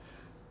think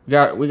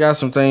we got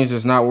some things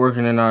that's not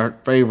working in our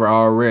favor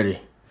already.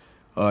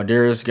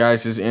 Darius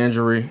Geis'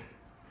 injury,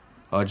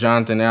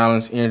 Jonathan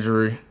Allen's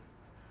injury,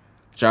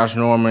 Josh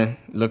Norman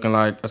looking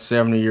like a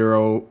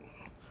 70-year-old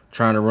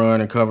trying to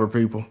run and cover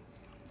people.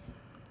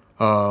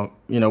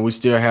 We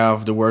still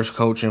have the worst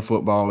coach in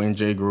football in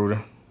Jay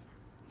Gruden.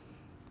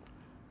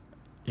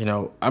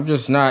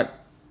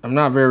 I'm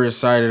not very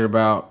excited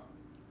about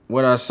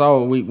what I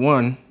saw week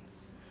one.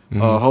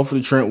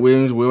 Hopefully Trent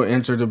Williams will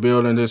enter the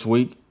building this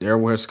week. There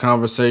was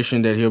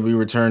conversation that he'll be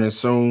returning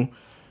soon.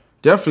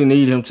 Definitely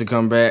need him to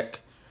come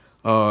back.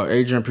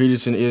 Adrian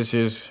Peterson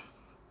is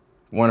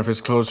one of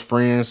his close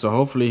friends, so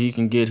hopefully he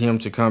can get him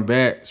to come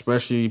back,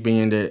 especially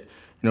being that,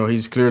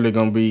 he's clearly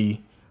going to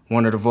be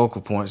one of the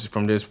vocal points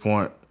from this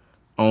point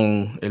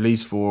on, at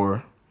least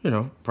for,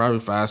 probably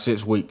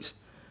 5-6 weeks.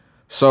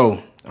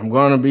 So I'm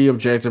going to be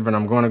objective, and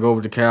I'm going to go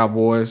with the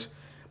Cowboys.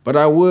 But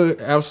I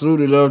would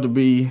absolutely love to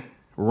be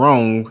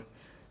wrong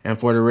and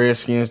for the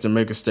Redskins to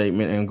make a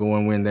statement and go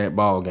and win that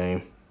ball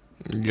game.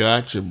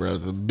 Gotcha,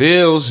 brother.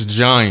 Bills,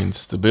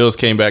 Giants. The Bills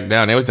came back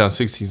down. They was down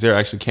 16-0.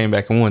 Actually came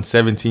back and won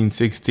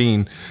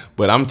 17-16.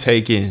 But I'm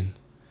taking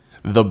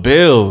the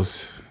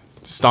Bills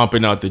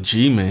stomping out the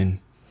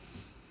G-Men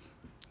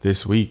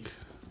this week.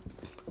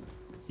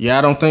 Yeah,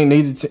 I don't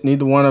think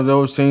neither one of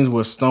those teams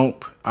will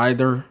stomp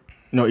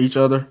each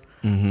other.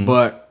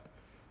 But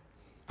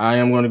I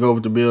am going to go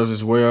with the Bills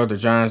as well. The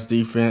Giants'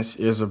 defense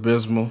is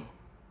abysmal.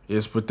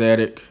 It's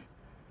pathetic.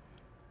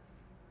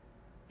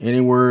 Any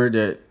word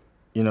that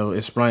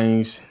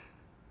explains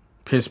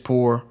piss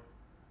poor,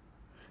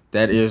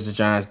 that is the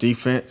Giants'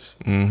 defense.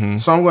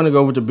 So I'm going to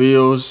go with the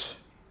Bills,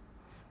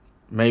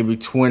 maybe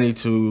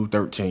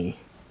 20-13.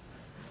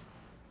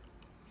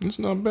 It's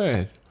not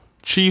bad.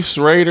 Chiefs,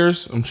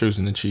 Raiders. I'm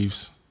choosing the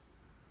Chiefs.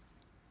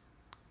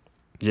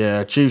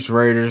 Yeah, Chiefs,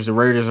 Raiders. The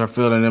Raiders are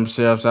feeling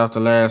themselves after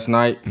last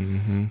night,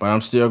 but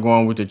I'm still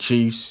going with the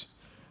Chiefs.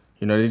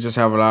 They just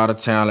have a lot of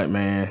talent,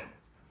 man.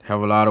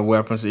 Have a lot of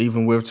weapons,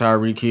 even with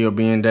Tyreek Hill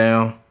being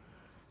down.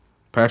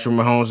 Patrick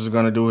Mahomes is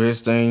going to do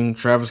his thing.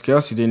 Travis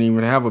Kelce didn't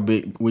even have a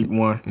big week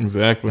one.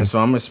 Exactly. And so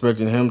I'm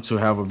expecting him to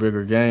have a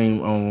bigger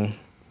game on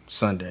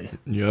Sunday.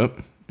 Yep.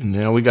 And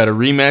now we got a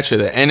rematch of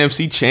the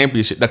NFC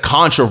Championship, the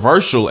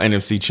controversial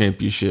NFC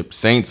Championship,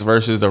 Saints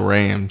versus the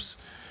Rams.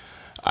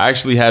 I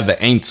actually have the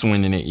Aints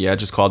winning it. Yeah, I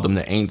just called them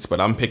the Aints, but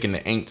I'm picking the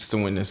Aints to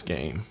win this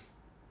game.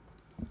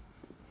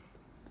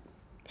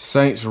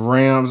 Saints,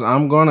 Rams,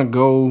 I'm going to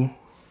go.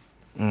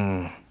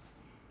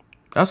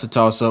 That's a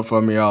toss-up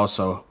for me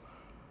also.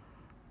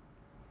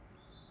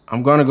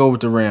 I'm going to go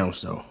with the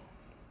Rams, though.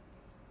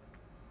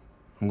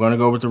 I'm going to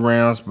go with the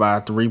Rams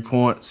by 3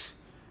 points.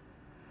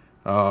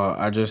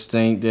 I just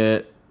think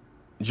that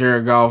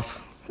Jared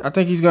Goff, I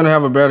think he's going to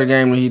have a better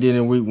game than he did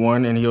in week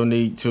one, and he'll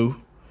need to.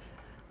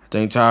 I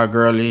think Todd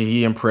Gurley,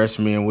 he impressed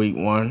me in week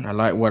one. I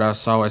like what I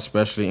saw,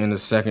 especially in the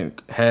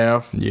second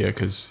half. Yeah,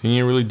 because he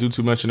didn't really do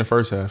too much in the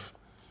first half.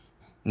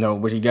 No,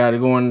 but he got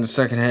it going in the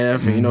second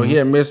half. And, he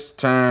had missed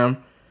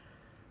time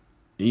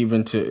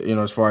even to,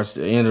 as far as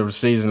the end of the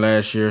season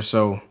last year.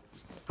 So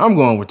I'm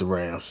going with the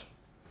Rams.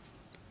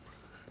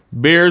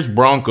 Bears,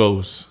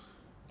 Broncos.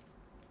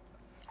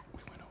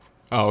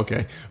 Oh,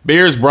 okay.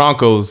 Bears,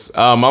 Broncos.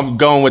 I'm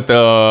going with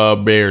the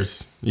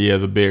Bears. Yeah,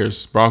 the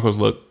Bears. Broncos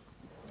look,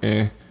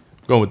 going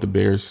with the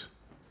Bears.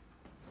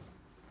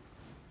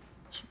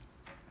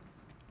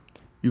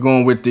 You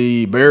going with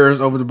the Bears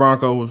over the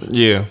Broncos?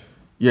 Yeah.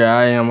 Yeah,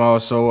 I am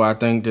also. I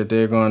think that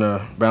they're going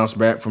to bounce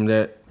back from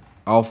that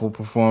awful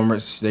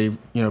performance they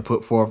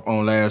put forth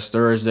on last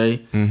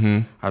Thursday.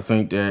 I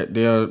think that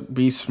they'll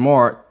be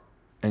smart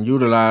and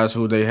utilize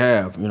who they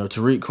have.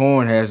 Tariq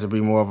Cohen has to be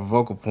more of a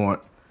vocal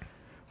point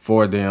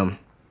for them.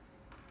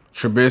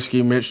 Mitch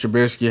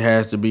Trubisky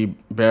has to be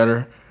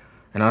better.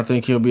 And I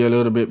think he'll be a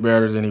little bit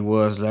better than he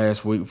was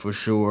last week for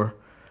sure.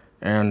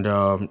 And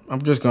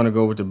I'm just going to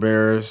go with the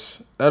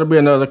Bears. That'll be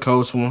another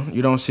close one.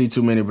 You don't see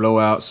too many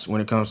blowouts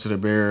when it comes to the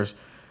Bears.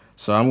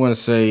 So I'm going to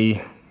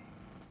say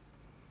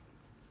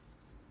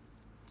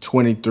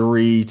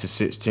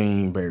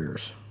 23-16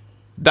 Bears.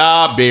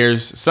 Da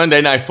Bears.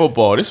 Sunday Night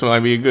Football. This one might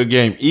be a good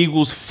game.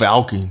 Eagles,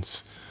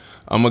 Falcons.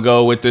 I'm going to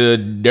go with the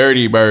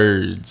Dirty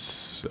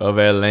Birds of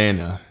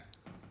Atlanta.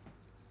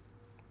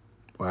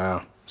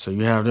 Wow. So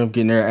you have them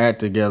getting their act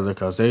together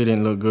because they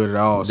didn't look good at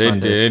all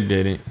Sunday. They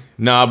didn't.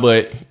 Nah,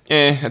 but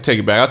I take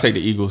it back. I'll take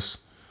the Eagles.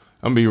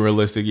 I'm being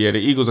realistic. Yeah, the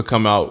Eagles will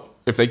come out.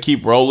 If they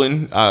keep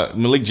rolling,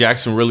 Malik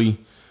Jackson really,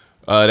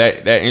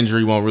 that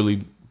injury won't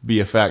really be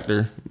a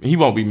factor. He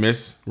won't be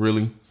missed,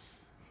 really.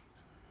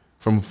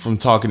 From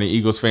talking to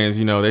Eagles fans,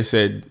 they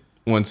said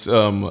once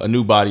a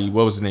new body,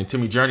 what was his name,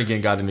 Timmy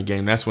Jernigan got in the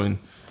game, that's when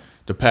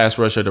the pass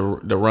rush or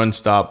the run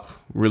stop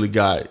really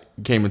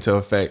came into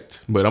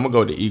effect. But I'm going to go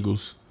with the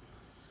Eagles.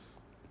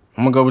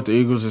 I'm going to go with the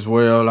Eagles as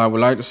well. I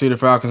would like to see the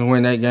Falcons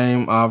win that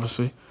game,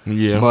 obviously.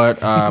 Yeah.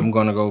 But I'm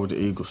going to go with the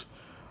Eagles.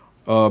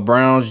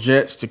 Browns,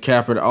 Jets to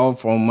cap it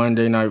off on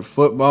Monday Night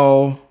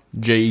Football.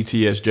 Jets,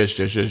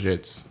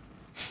 Jets.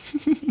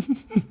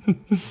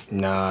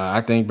 Nah,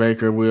 I think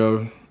Baker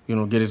will,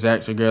 get his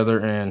act together,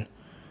 and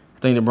I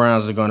think the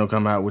Browns are going to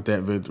come out with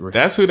that victory.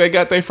 That's who they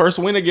got their first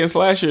win against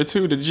last year,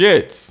 too, the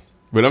Jets.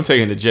 But I'm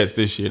taking the Jets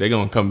this year. They're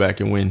going to come back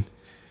and win.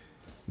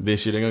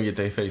 This year, they're going to get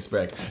their face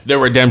back. Their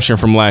redemption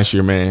from last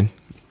year, man.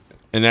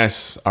 And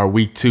that's our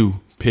Week 2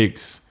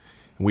 picks.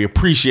 We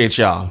appreciate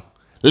y'all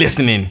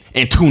listening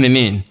and tuning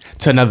in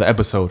to another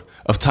episode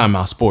of Time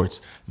Out Sports,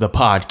 the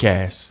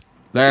podcast.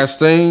 Last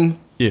thing.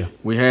 Yeah.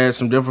 We had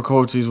some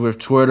difficulties with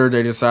Twitter.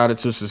 They decided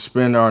to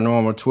suspend our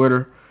normal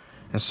Twitter.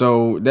 And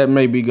so that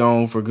may be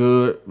gone for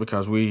good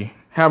because we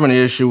have an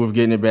issue with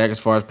getting it back as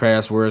far as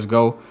passwords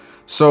go.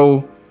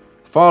 So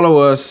follow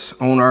us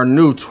on our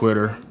new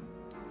Twitter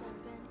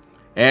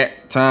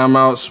at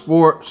Timeout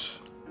Sports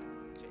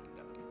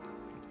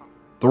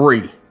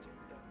 3.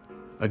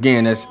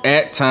 Again, that's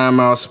at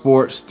Timeout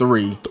Sports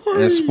 3.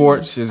 And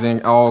sports is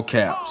in all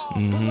caps.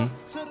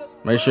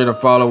 Mm-hmm. Make sure to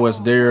follow us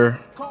there.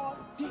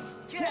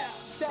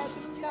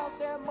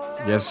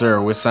 Yes,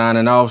 sir. We're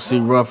signing off. C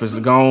Ruff is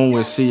gone.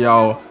 We'll see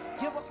y'all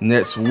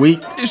next week.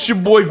 It's your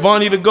boy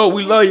Vonnie the GOAT.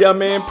 We love y'all,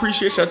 man.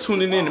 Appreciate y'all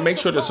tuning in, and make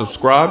sure to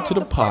subscribe to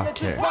the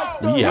podcast.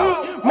 We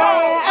out. Man,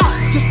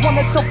 I just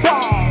wanted to ball.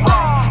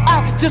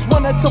 I just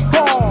wanted to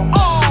ball.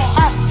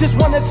 I just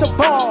wanted to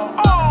ball.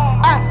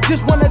 I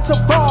just wanted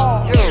to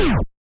ball.